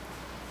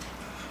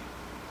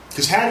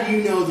 Because how do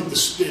you know that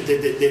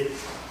that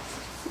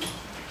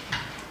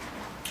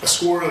a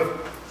score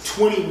of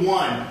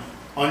 21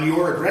 on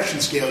your aggression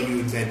scale you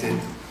invented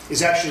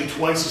is actually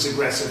twice as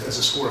aggressive as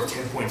a score of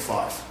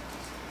 10.5?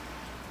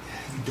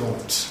 You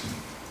don't.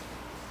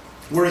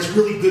 Whereas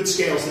really good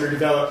scales that are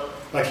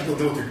developed by people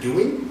who know what they're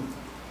doing,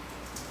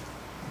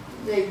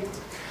 they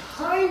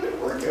kind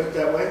of work out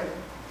that way.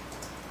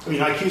 I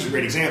mean, IQ is a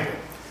great example.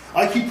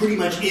 IQ pretty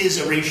much is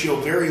a ratio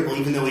variable,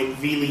 even though it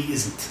really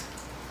isn't.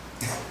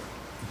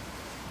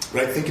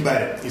 Right? Think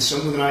about it. Is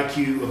someone with an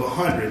IQ of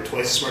 100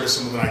 twice as smart as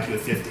someone with an IQ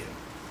of 50?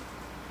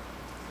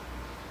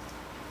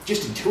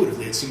 Just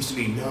intuitively, it seems to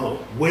me no.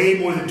 Way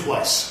more than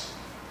twice.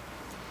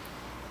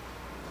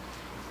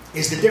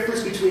 Is the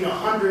difference between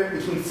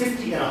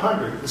 50 and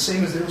 100 the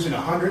same as there was in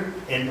 100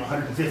 and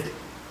 150?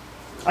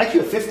 IQ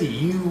of 50,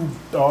 you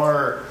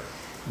are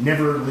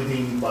never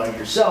living by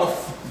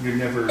yourself. You're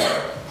never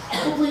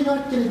probably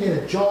not going to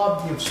get a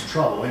job. You have some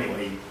trouble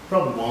anyway. You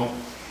probably won't.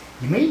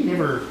 You may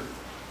never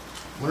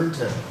learn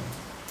to,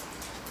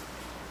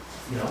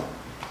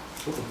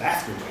 go to the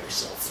bathroom by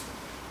yourself.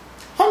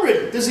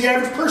 100 is the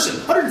average person.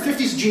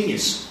 150 is a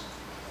genius.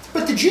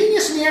 But the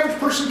genius and the average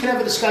person can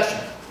have a discussion.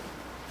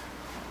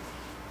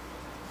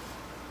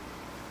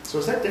 So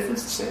is that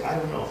difference the same? I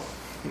don't know.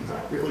 I'm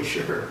not really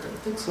sure. I don't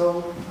think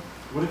so.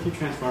 What if you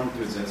transform it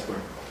to a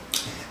z-square?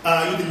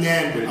 Even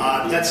then,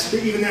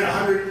 even then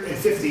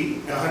 150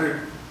 and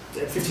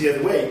 150 the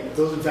other way.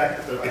 Those, in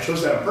fact, I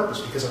chose that on purpose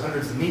because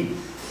 100 is the mean.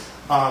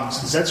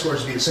 So the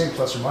z-scores would be the same,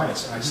 plus or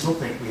minus. And I still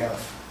think we have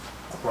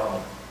a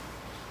problem.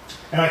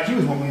 And IQ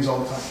is one we use all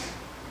the time.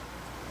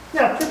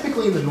 Now,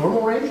 typically in the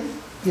normal range,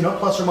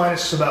 plus or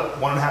minus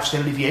about 1.5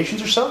 standard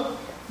deviations or so,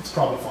 it's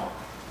probably fine.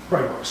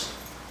 Probably works.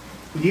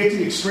 When you get to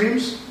the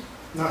extremes,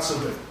 not so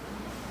good.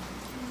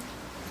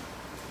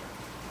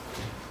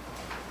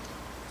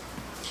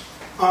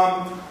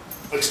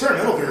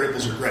 Experimental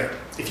variables are great.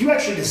 If you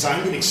actually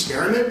designed an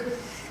experiment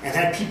and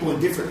had people in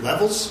different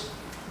levels,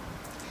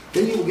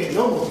 then you will get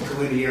no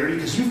multicollinearity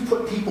because you've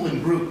put people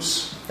in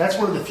groups. That's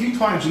one of the few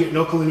times you get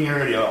no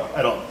collinearity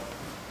at all.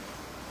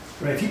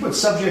 Right? If you put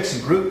subjects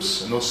in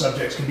groups, and those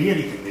subjects can be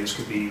anything. Those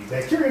could be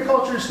bacteria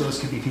cultures, those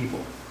could be people.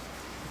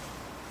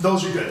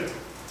 Those are good.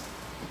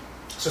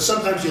 So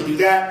sometimes you'll do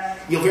that.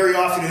 You'll very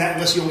often do that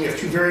unless you only have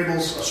two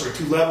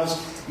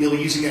levels. You'll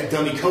be using that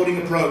dummy coding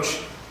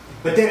approach.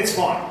 But then it's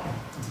fine.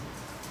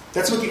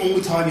 That's about the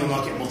only time you'll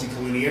not get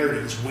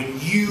multicollinearity is when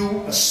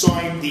you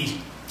assign the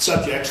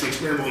subjects, the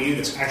experimental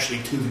units,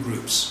 actually to the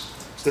groups.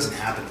 This doesn't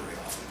happen very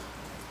often.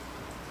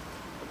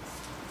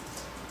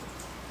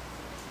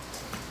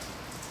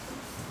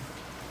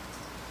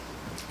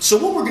 So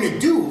what we're going to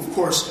do, of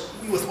course,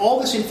 with all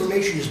this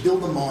information is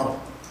build a model.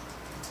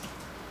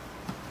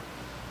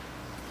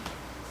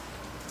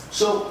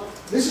 So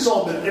this has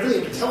all been,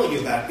 everything I've been telling you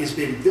about has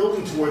been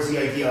building towards the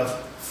idea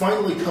of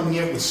finally coming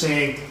in with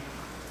saying,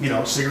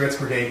 cigarettes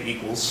per day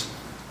equals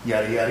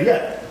yada, yada,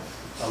 yada.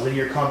 A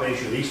linear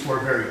combination of these four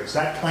variables.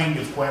 That kind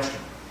of question.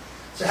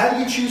 So how do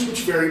you choose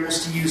which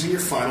variables to use in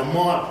your final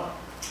model?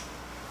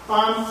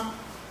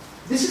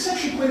 This is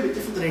actually quite a bit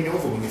different than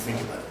ANOVA when you think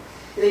about it.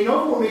 In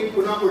ANOVA,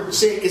 we're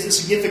saying is it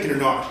significant or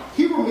not.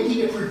 Here we're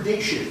making a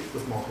prediction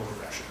with multiple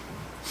regression,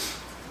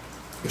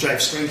 which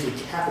I've strangely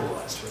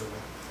capitalized, by the way.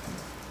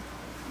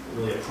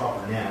 Really a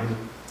proper noun.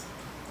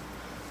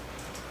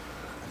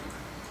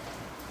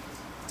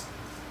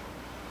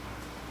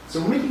 So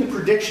we're making a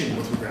prediction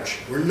with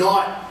regression. We're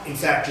not, in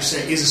fact, just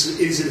saying, is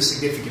it a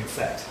significant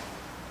effect?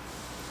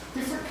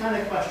 Different kind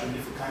of question,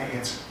 different kind of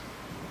answer.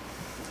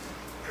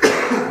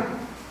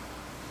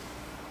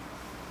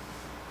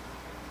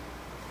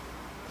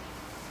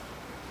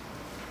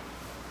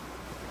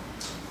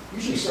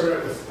 Usually start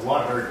out with a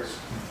lot of variables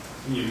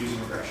when you're using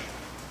regression.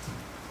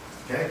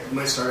 Okay? You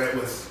might start out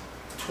with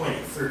 20,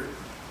 30.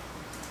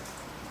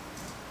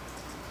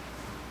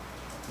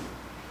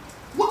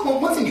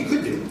 One thing you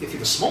could do, if you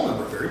have a small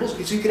number of variables,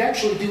 is you could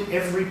actually do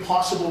every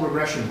possible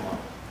regression model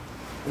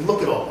and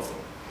look at all of them.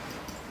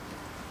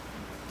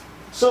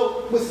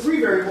 So with 3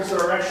 variables, there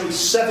are actually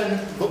 7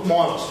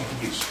 models you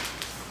could use.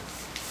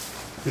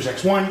 There's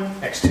x1,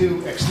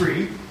 x2,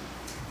 x3,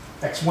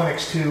 x1,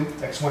 x2,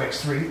 x1,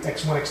 x3,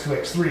 x1, x2,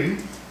 x3,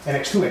 and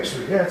x2,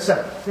 x3. Yeah, that's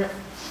 7. Yeah.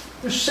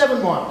 There's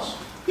 7 models.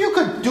 You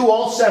could do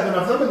all 7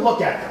 of them and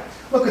look at them.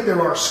 Look at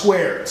their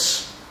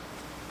R-squareds.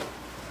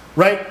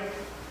 Right?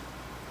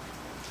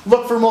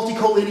 Look for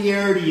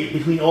multicollinearity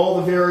between all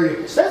the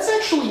variables. That's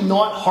actually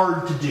not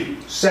hard to do.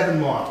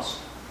 7 models.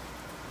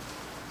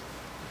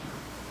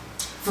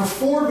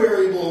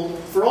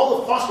 For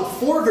all the possible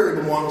 4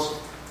 variable models,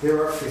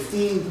 there are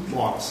 15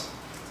 models.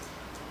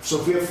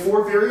 So if we have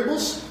 4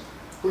 variables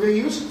we're going to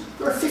use,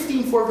 there are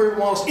 15 4 variable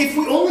models. If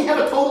we only have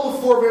a total of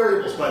 4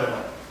 variables, by the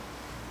way.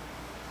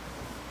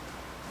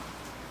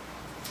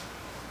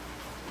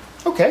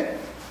 Okay.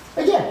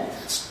 Again,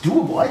 it's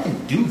doable. I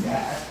can do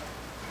that.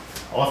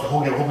 I'll have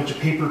to get a whole bunch of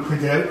paper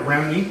printed out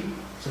around me,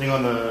 sitting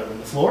on the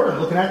floor and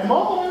looking at them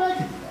all, and I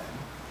can do that.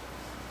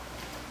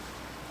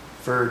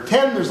 For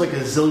 10, there's like a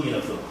zillion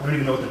of them. I don't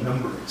even know what the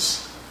number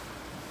is.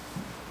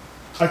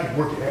 I can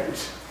work it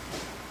out.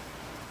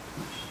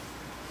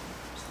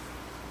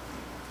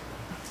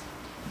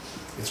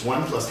 It's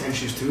 1 plus 10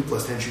 choose 2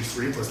 plus 10 choose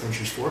 3 plus 10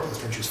 choose 4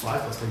 plus 10 choose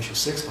 5 plus 10 choose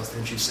 6 plus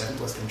 10 choose 7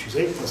 plus 10 choose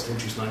 8 plus 10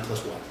 choose 9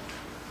 plus 1.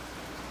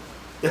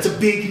 That's a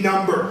big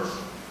number.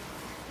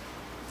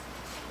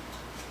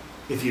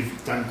 If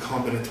you've done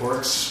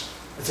combinatorics,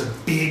 that's a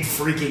big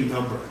freaking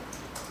number.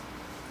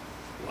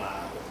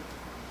 Wow.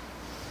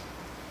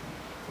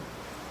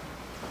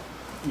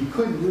 You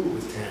couldn't do it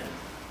with 10.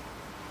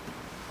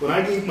 When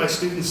I gave my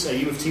students at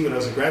U of T when I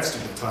was a grad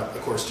student, I taught a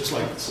course just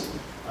like this.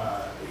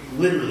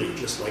 Literally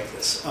just like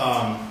this.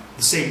 The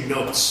same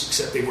notes,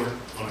 except they weren't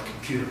on a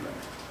computer.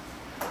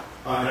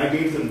 And I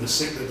gave them the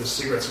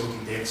cigarette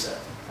smoking data set.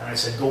 And I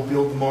said, go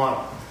build the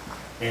model.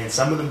 And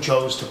some of them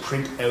chose to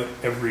print out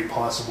every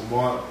possible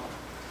model.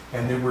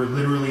 And there were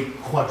literally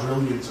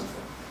quadrillions of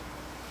them.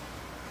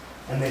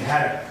 And they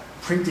had a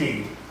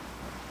printing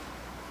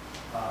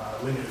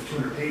limit of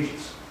 200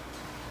 pages.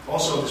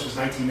 Also, this was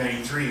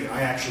 1993.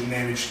 I actually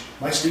managed,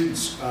 my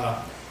students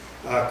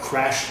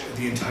crashed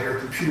the entire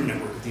computer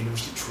network at the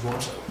University of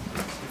Toronto.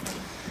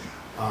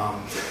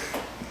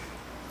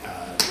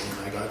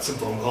 And I got some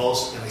phone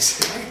calls, and I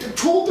said, I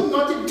told them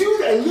not to do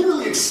that. I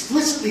literally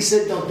explicitly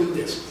said, don't do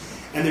this.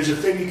 And there's a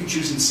thing you can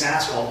choose in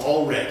SAS called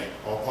all reg,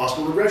 all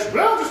possible regression.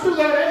 Well, just do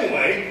that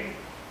anyway.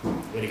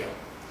 Way to go.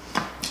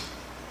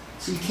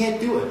 So you can't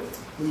do it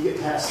when you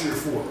get past 3 or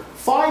 4.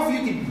 5 you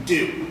can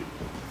do.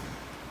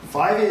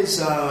 5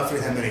 is, I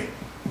forget how many.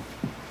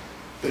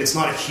 But it's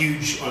not a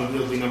huge,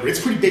 unwieldy number. It's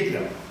pretty big,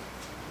 though.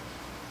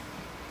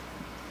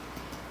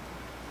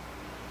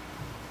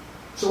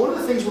 So one of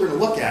the things we're going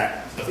to look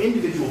at of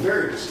individual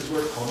variables is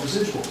what's called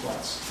residual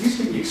plots. These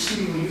can be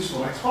exceedingly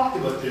useful. I talked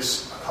about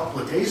this a couple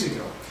of days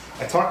ago.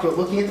 I talked about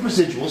looking at the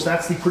residuals,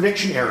 that's the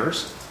prediction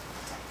errors,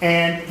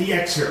 and the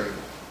x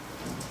variable.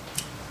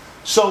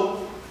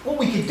 So what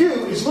we could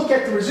do is look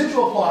at the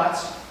residual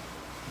plots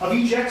of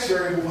each x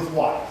variable with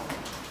y.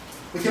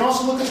 We can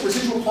also look at the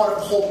residual plot of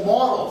the whole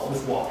model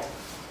with y.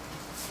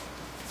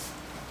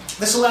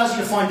 This allows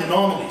you to find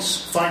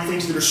anomalies, find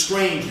things that are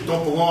strange, that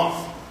don't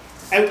belong,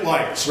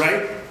 outliers,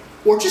 right?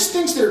 Or just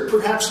things that are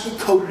perhaps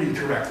coded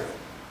incorrectly.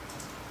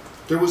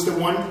 There was the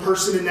one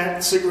person in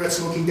that cigarette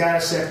smoking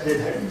data set that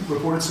had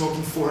reported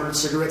smoking 400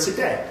 cigarettes a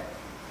day.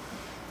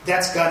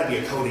 That's got to be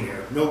a coding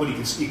error. Nobody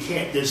can, you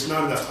can't, there's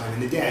not enough time in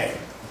the day,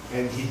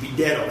 and he'd be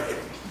dead already.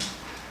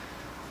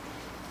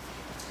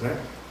 Right?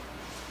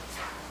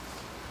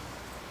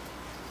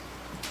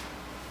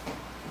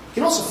 You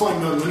can also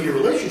find nonlinear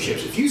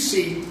relationships. If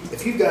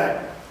you've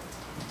got,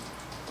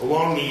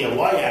 along the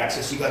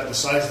y-axis, you've got the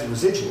size of the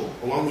residual.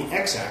 Along the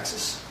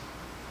x-axis,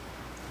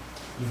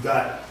 you've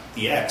got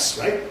the x,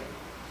 right?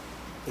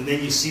 And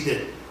then you see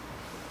that it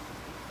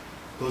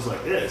goes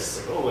like this.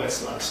 It's like, oh,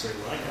 that's not a straight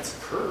line, that's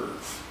a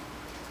curve.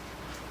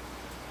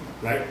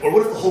 Right? Or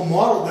what if the whole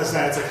model does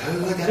that? It's like,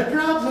 oh, I got a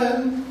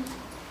problem.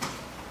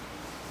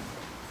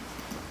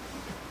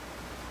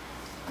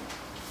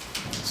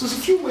 So there's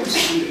a few ways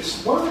to do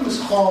this. One of them is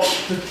called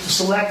to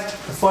select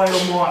the final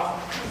model.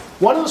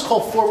 One of them is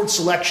called forward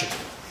selection.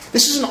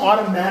 This is an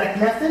automatic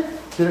method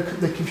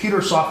that the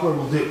computer software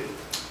will do.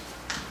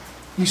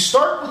 You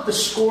start with the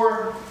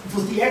score,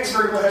 with the x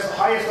variable that has the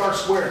highest r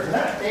squared. And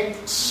that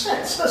makes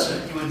sense, doesn't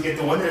it? You would get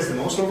the one that has the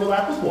most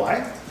overlap with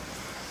y.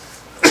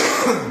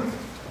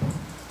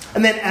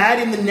 And then add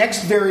in the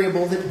next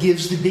variable that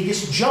gives the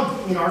biggest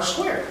jump in r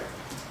squared.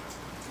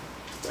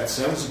 That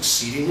sounds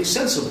exceedingly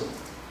sensible.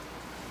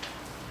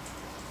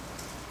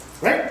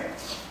 Right?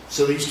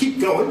 So they just keep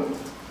going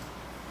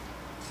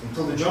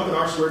until the jump in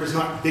r squared is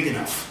not big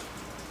enough.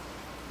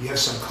 You have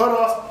some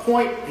cutoff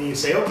point, and you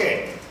say,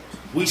 okay,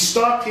 we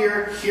stopped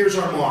here, here's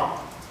our model.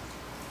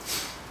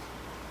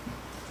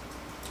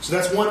 So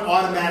that's one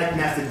automatic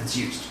method that's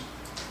used.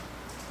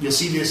 You'll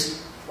see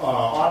this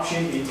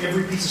option in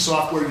every piece of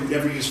software you'd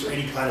ever use for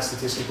any kind of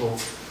statistical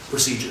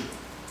procedure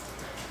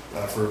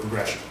for a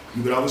regression.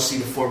 You would always see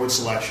the forward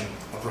selection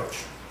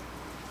approach.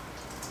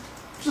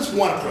 There's just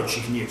one approach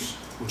you can use,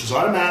 which is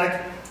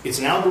automatic, it's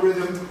an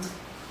algorithm,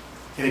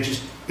 and it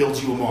just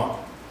builds you a model.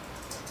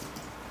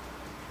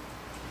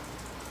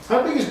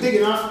 How big is big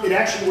enough? It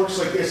actually works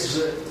like this.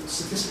 There's a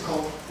statistic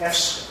called F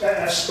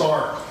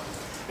star.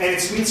 And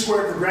it's mean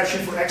squared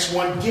regression for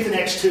x1 given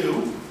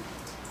x2.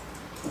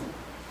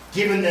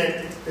 Given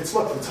that, it's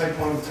look, the type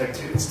 1 over the type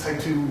 2. It's type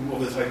 2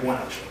 over the type 1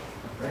 actually.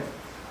 Right?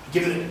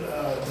 Given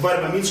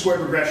divided by mean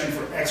squared regression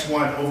for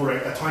x1 over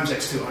times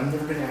x2. I'm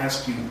never going to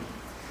ask you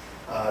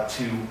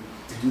to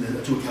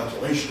do a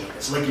calculation like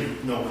this. I'd like you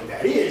to know what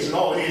that is, and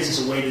all it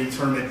is a way to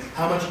determine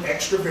how much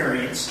extra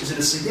variance, is it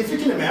a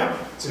significant amount,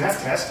 it's an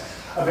F-test,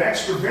 of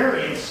extra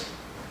variance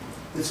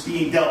that's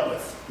being dealt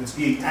with, that's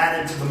being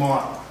added to the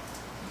model.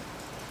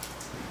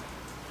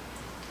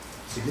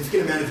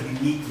 Significant amount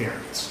of unique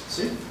variance.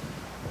 See?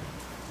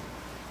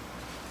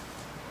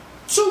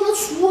 So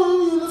that's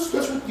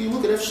what you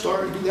look at F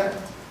star, you do that.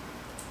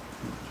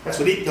 That's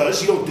what it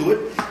does. You don't do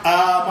it.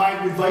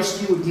 My advice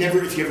to you would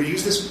never, if you ever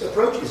use this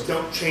approach, is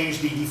don't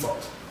change the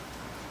default.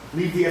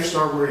 Leave the F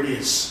star where it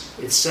is.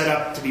 It's set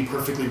up to be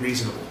perfectly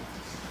reasonable.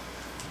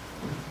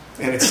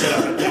 And it's set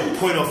up at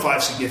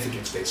 0.05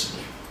 significance,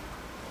 basically.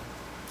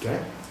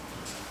 Okay?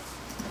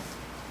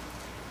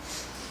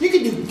 You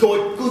can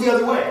go the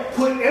other way.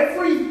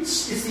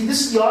 This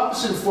is the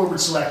opposite of forward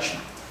selection.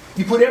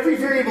 You put every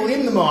variable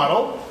in the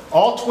model,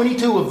 all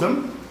 22 of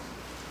them,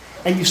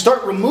 and you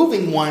start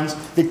removing ones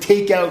that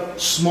take out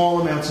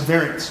small amounts of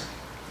variance.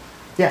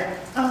 Yeah?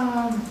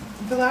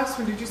 The last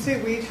one, did you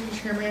say way to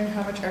determine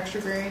how much extra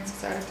variance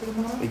is added to the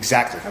model?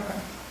 Exactly. Okay.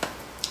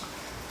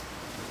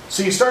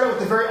 So you start out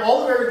with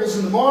all the variables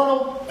in the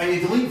model, and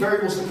you delete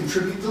variables that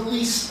contribute the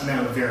least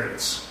amount of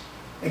variance.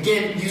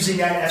 Again, using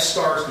that F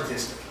star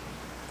statistic.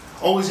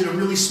 Always in a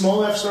really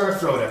small F star,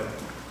 throw it out.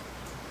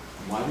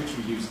 Why would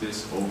you use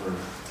this over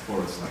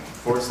forward selection?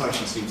 Forward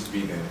selection seems to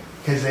be the...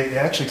 Because they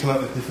actually come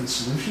up with different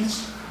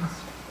solutions.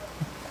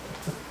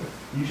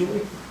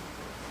 Usually.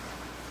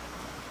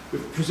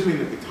 But presuming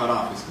that the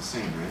cutoff is the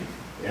same, right?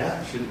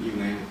 Yeah. Shouldn't you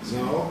land at the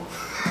same? No.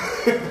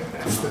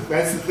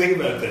 That's the thing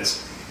about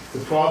this. The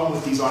problem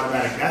with these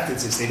automatic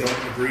methods is they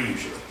don't agree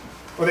usually.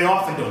 Or they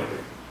often don't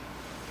agree.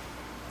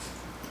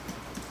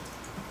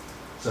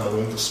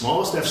 So the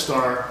smallest F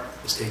star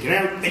is taken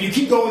out, and you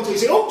keep going until you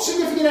say, oh,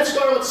 significant F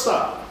star, let's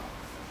stop.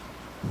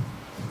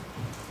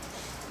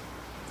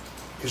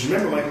 Because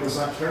remember, Michael was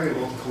not caring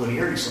about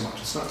multicollinearity so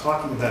much. It's not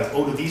talking about,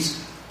 do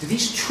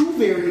these two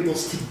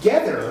variables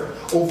together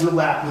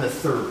overlap with a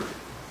third?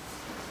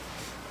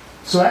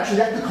 So actually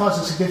that could cause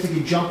a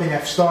significant jump in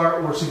F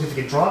star or a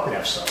significant drop in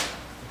F star.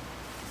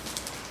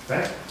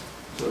 Okay?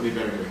 So it would be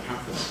better to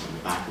account for that in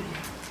the backward one.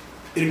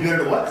 It would be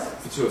better to what?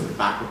 So the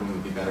backward one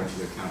would be better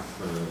to account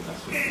for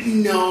that.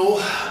 No,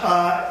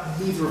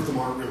 neither of them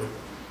are really.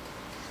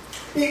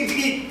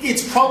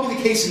 It's probably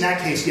the case in that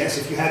case, yes,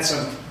 if you had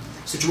some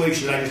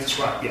situation that I just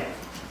described, yeah.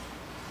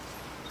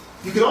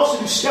 You could also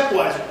do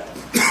stepwise,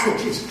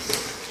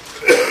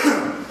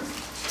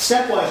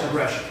 stepwise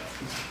regression.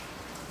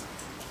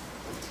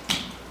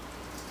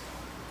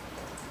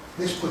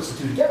 This puts the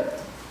two together.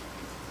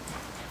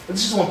 But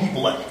this is the one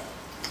people like.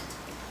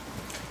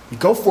 You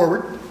go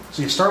forward,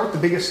 so you start with the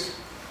biggest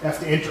F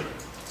to enter,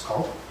 it's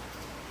called.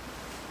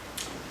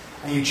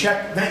 And you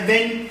check,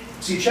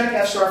 so you check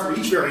F star for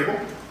each variable.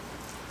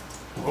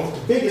 Well,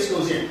 the biggest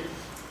goes in.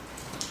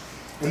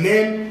 And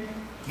then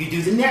you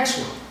do the next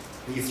one.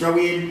 And you throw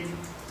in,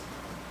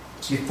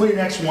 so you put in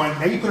X1,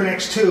 now you put in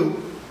X2.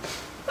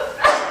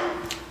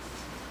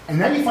 And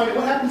now you find out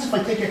what happens if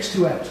I take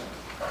X2 out.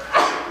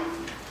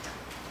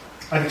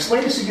 I've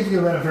explained the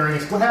significant amount of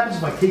variance. What happens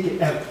if I take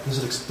it out?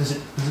 Does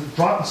it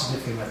drop the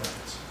significant amount of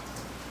variance?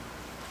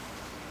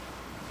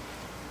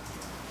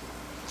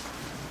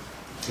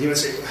 You would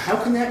say, how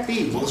can that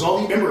be?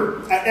 Well,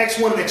 remember, at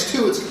X1 and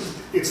X2,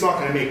 it's not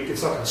going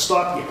to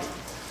stop yet.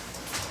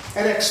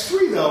 At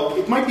X3, though,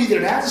 it might be that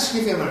it adds a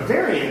significant amount of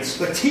variance,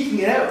 but taking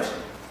it out,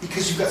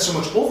 because you've got so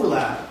much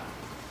overlap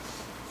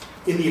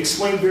in the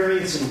explained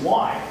variance in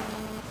Y,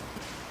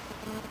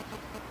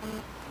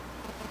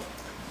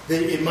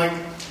 that it might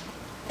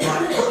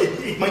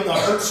not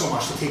hurt so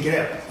much to take it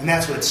out, and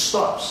that's when it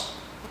stops.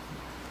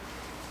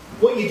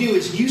 What you do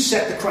is you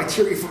set the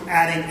criteria for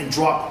adding and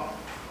dropping.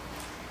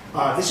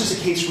 This is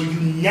a case where you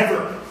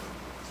never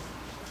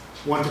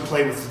want to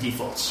play with the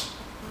defaults.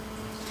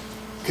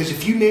 Because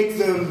if you make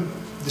them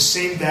the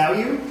same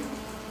value,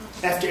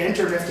 F to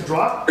enter and F to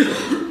drop,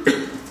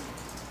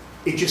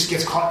 it just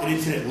gets caught in an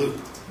infinite loop.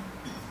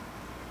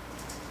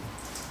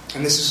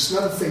 And this is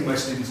another thing my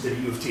students did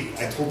at U of T.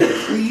 I told them,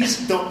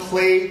 please don't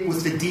play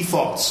with the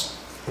defaults.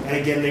 And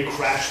again, they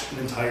crashed an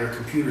entire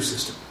computer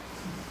system.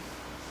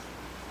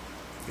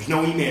 There's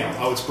no email.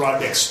 Oh, it's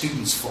Broadbeck's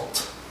student's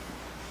fault.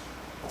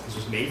 This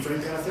was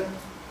mainframe kind of thing.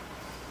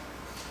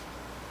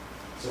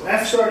 So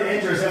F star to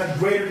enter is F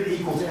greater than or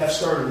equal to F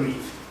star to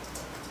leave.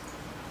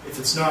 If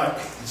it's not,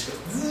 it's go.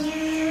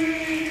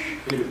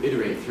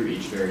 Iterate through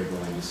each variable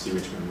and just see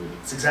which one would.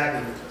 It's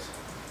exactly what it does.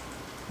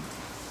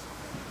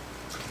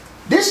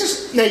 This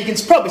is, now you can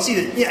probably see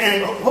that,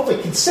 and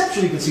hopefully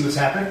conceptually you can see what's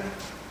happening.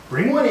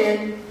 Bring one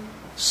in,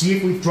 see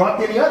if we've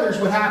dropped any others,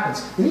 what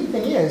happens. The neat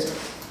thing is,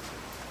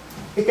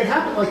 it can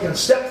happen like in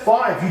step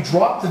 5, you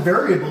drop the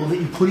variable that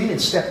you put in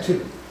step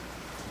 2.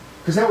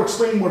 Because now we're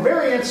explaining more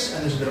variance,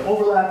 and there's a bit of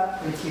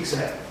overlap, and it kicks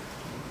it out.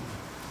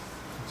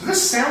 So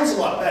this sounds a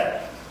lot better.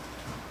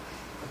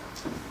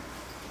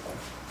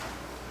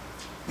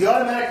 The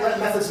automatic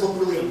methods look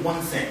really at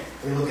one thing.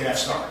 They look at F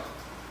star.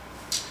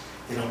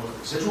 They don't look at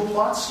residual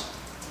plots.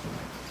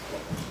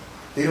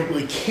 They don't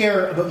really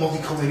care about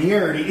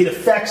multicollinearity. It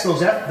affects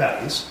those F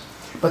values,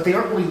 but they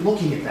aren't really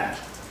looking at that.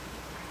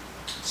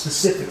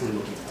 Specifically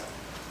looking at that.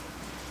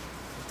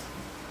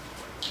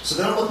 So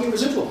they're not looking at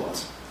residual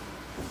plots.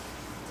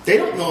 They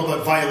don't know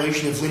about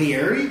violation of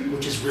linearity,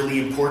 which is really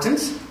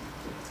important.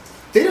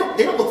 They don't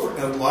look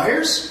for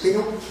outliers. They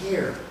don't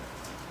care.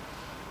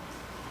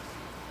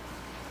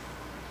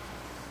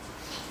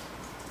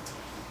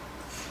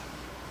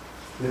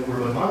 that we're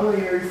doing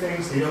nonlinearity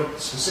things. They don't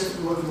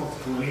specifically look at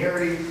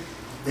multicollinearity.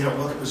 They don't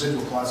look at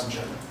residual plots in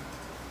general.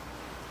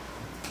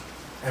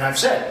 And I've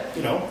said,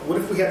 what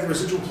if we had the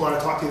residual plot I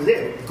talked to the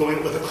other day,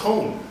 going with a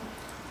cone?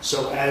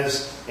 So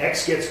as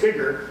x gets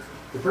bigger,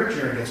 the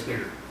prediction area gets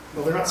bigger.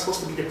 Well, they're not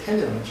supposed to be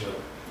dependent on each other.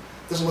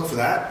 It doesn't look for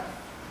that.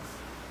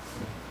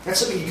 That's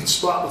something you can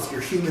spot with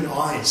your human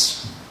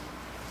eyes,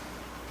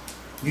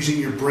 using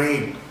your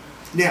brain.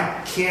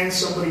 Now, can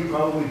somebody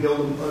probably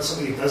build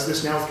something that does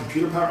this now with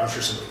computer power? I'm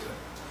sure somebody could.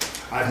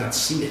 I've not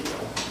seen it,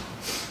 though.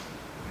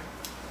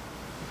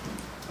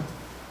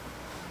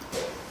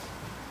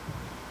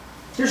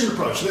 Here's an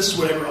approach. This is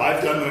whatever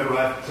I've done whenever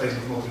I've played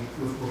with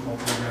multiple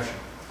regression.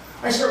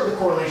 I start with a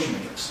correlation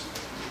matrix.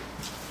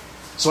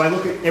 So I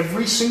look at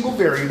every single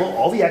variable,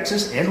 all the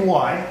x's and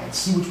y, and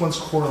see which ones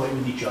correlate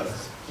with each other.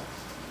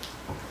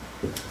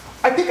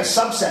 I pick a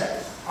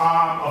subset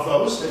of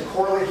those that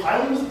correlate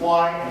highly with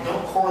y and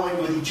don't correlate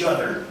with each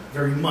other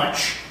very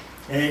much.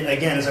 And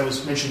again, as I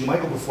was mentioning to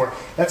Michael before,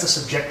 that's a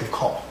subjective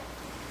call.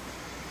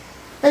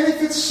 And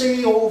if it's,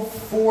 say, 4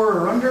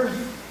 or under,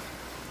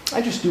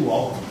 I just do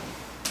all of them.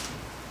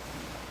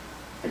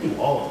 I do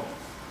all of them.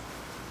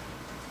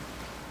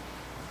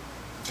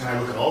 And I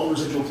look at all the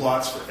residual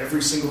plots for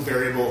every single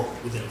variable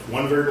within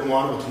one variable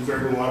model, two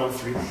variable model,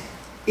 three.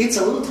 It's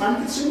a little time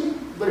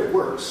consuming, but it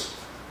works.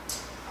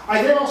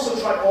 I then also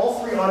try all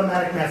three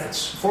automatic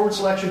methods: forward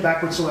selection,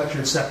 backward selection,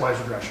 and stepwise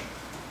regression.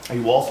 I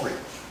do all three.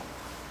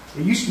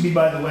 It used to be,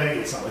 by the way,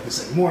 it's not like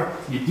this anymore,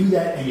 you do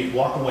that and you'd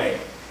walk away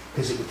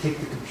because it would take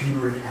the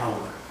computer an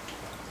hour.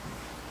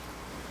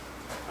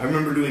 I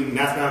remember doing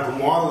mathematical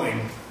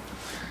modeling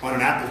on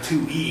an Apple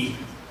IIe,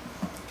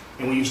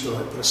 and we used to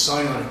put a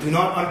sign on it: do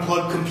not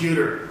unplug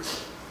computer.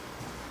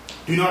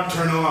 Do not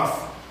turn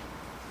off.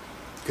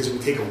 Because it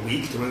would take a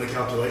week to run the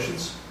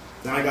calculations.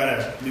 Then I got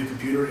a new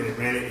computer and it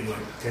ran it in like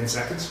 10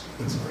 seconds.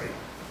 That's great.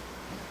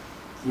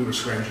 We were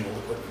scrounging old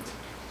equipment.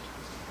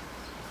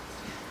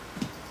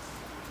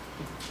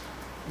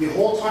 The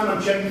whole time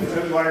I'm checking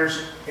the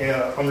outliers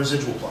on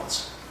residual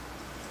plots.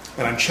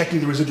 And I'm checking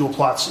the residual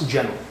plots in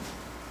general.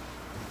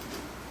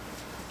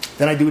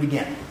 Then I do it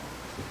again.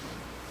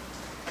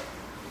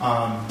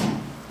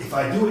 If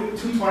I do it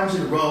 2 times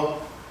in a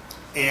row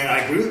and I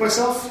agree with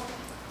myself,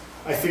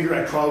 I figure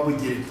I probably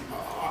did,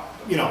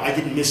 I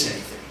didn't miss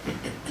anything.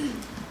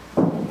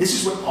 This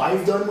is what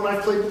I've done when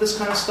I've played with this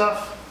kind of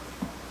stuff.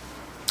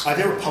 I've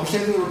never published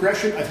anything with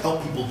regression. I've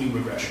helped people do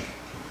regression.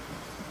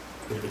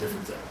 Bit of a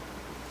different thing.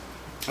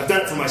 I've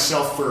done it for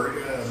myself for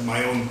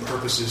my own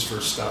purposes for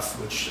stuff,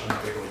 which I'm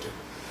not going to go into.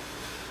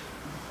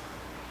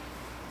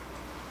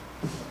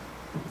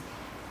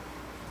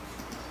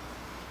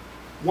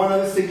 One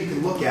other thing you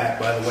can look at,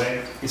 by the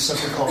way, is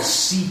something called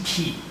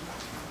CP.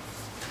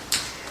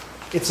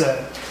 It's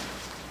a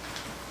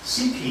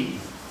CP,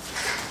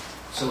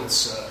 so it's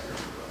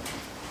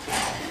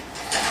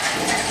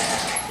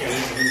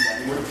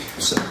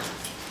so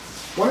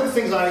one of the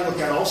things I look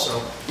at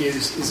also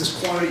is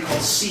this quantity called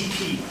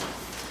CP.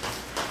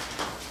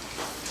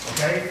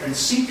 Okay, and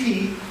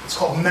CP, it's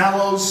called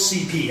Mallow's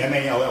CP,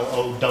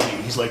 M-A-L-L-O-W.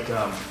 He's like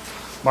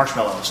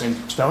marshmallow, same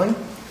spelling.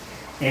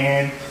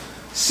 And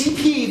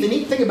CP, the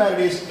neat thing about it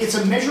is it's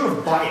a measure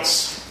of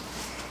bias.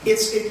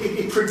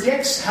 It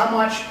predicts how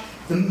much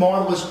the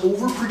model is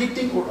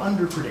over-predicting or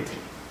under-predicting.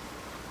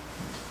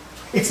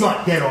 It's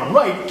not dead on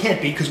right. It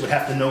can't be because we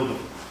have to know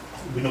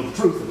we know the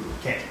truth, and we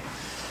can't.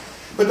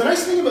 But the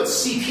nice thing about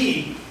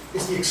CP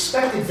is the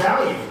expected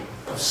value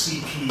of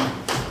CP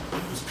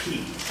is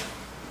P.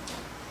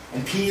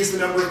 And P is the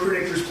number of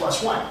predictors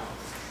plus 1.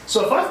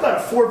 So if I've got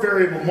a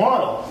 4-variable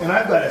model and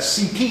I've got a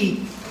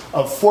CP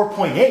of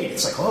 4.8,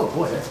 it's like, oh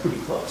boy, that's pretty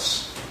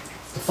close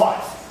to 5.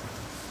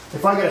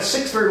 If I got a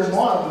 6-variable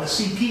model and the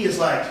CP is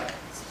like,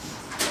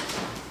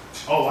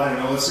 I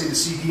don't know, let's say the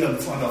CP on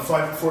the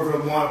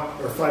 4-variable model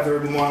or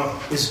 5-variable model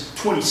is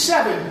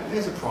 27,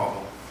 there's a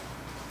problem.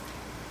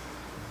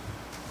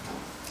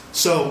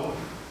 So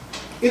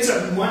it's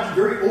a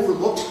very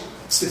overlooked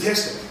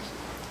statistic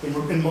in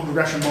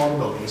regression model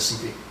building, is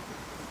CP.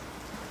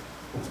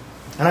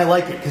 And I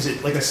like it because,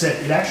 like I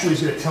said, it actually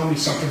is going to tell me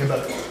something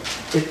about it.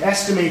 It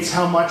estimates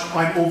how much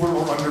I'm over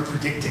or under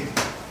predicting.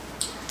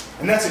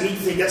 And that's a neat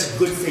thing, that's a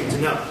good thing to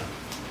know.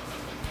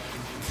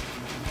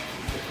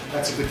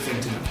 That's a good thing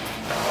to know.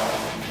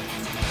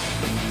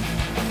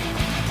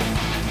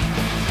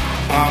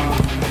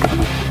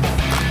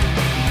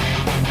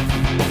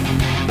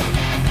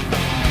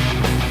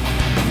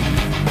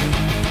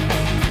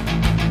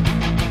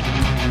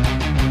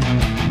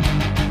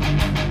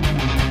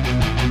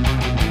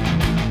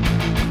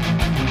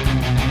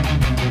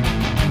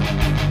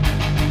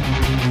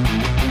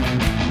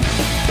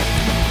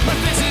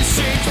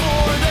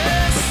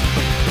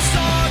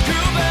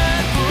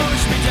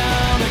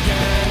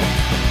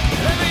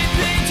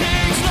 Everything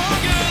takes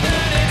longer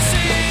than it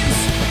seems.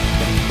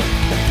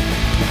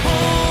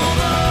 Pull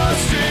the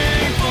string.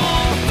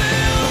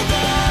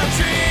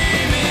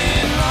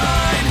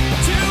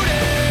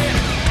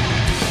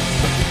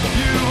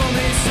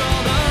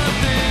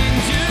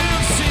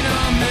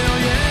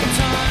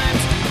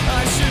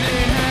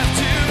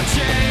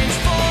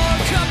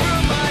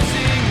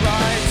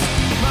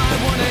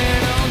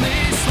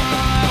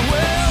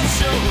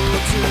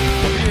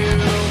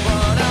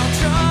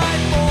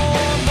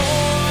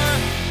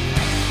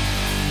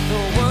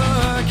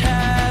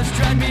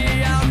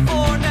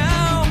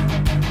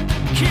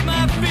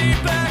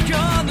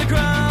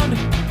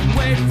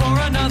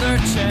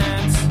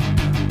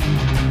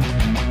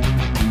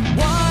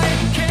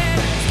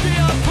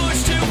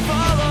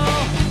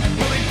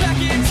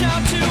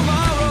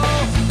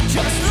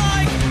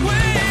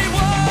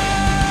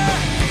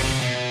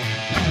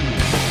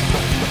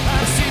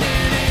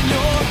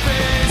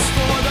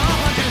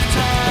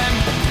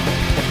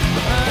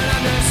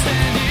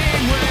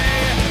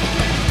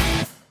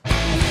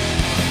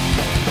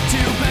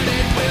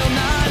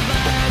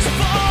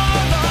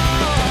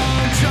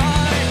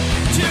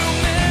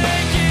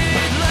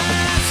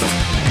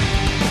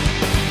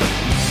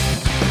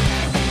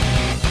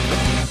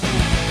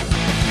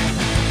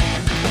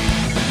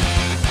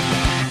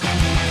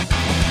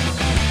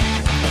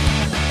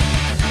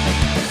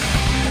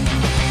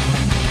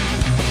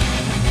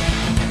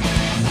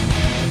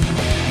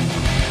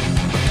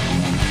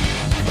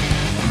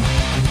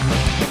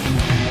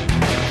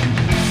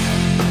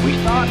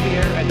 start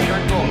here at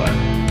Chertola.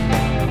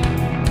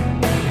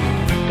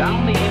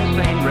 Down the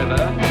Insane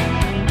River,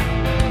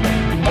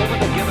 over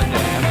the Gibbon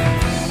Dam,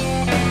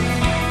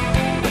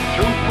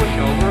 through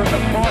pushover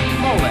across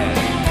Smoland,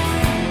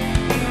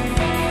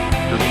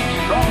 to the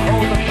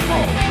stronghold of Schmo.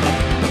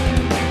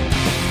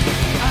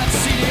 I've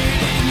seen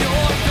it in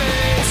your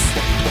face,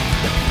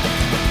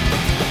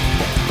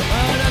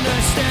 an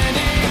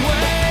understanding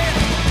way,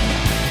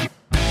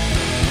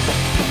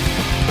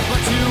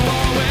 but you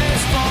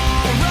always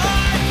fall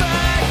right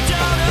back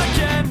down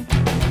again.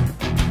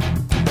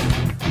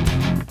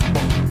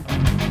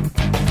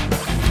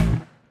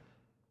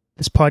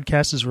 This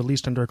podcast is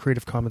released under a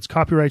Creative Commons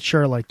copyright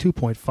share Alike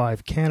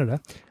 2.5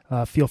 Canada.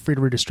 Feel free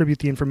to redistribute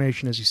the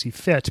information as you see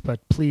fit,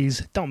 but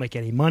please don't make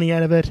any money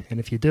out of it. And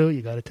if you do,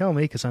 you got to tell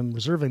me because I'm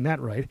reserving that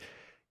right.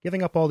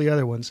 Giving up all the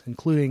other ones,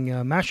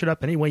 including mash it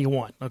up any way you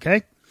want,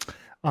 okay?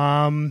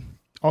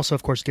 Also,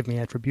 of course, give me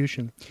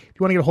attribution. If you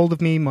want to get a hold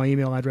of me, my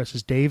email address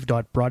is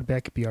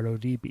dave.brodbeck,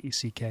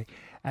 BRODBECK,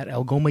 at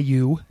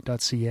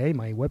algomau.ca.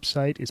 My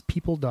website is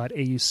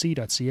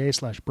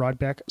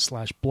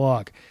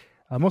people.auc.ca/brodbeck/blog.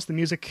 Most of the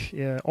music,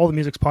 all the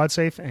music's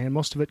PodSafe, and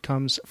most of it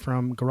comes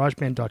from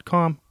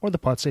GarageBand.com or the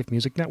PodSafe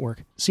Music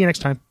Network. See you next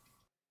time.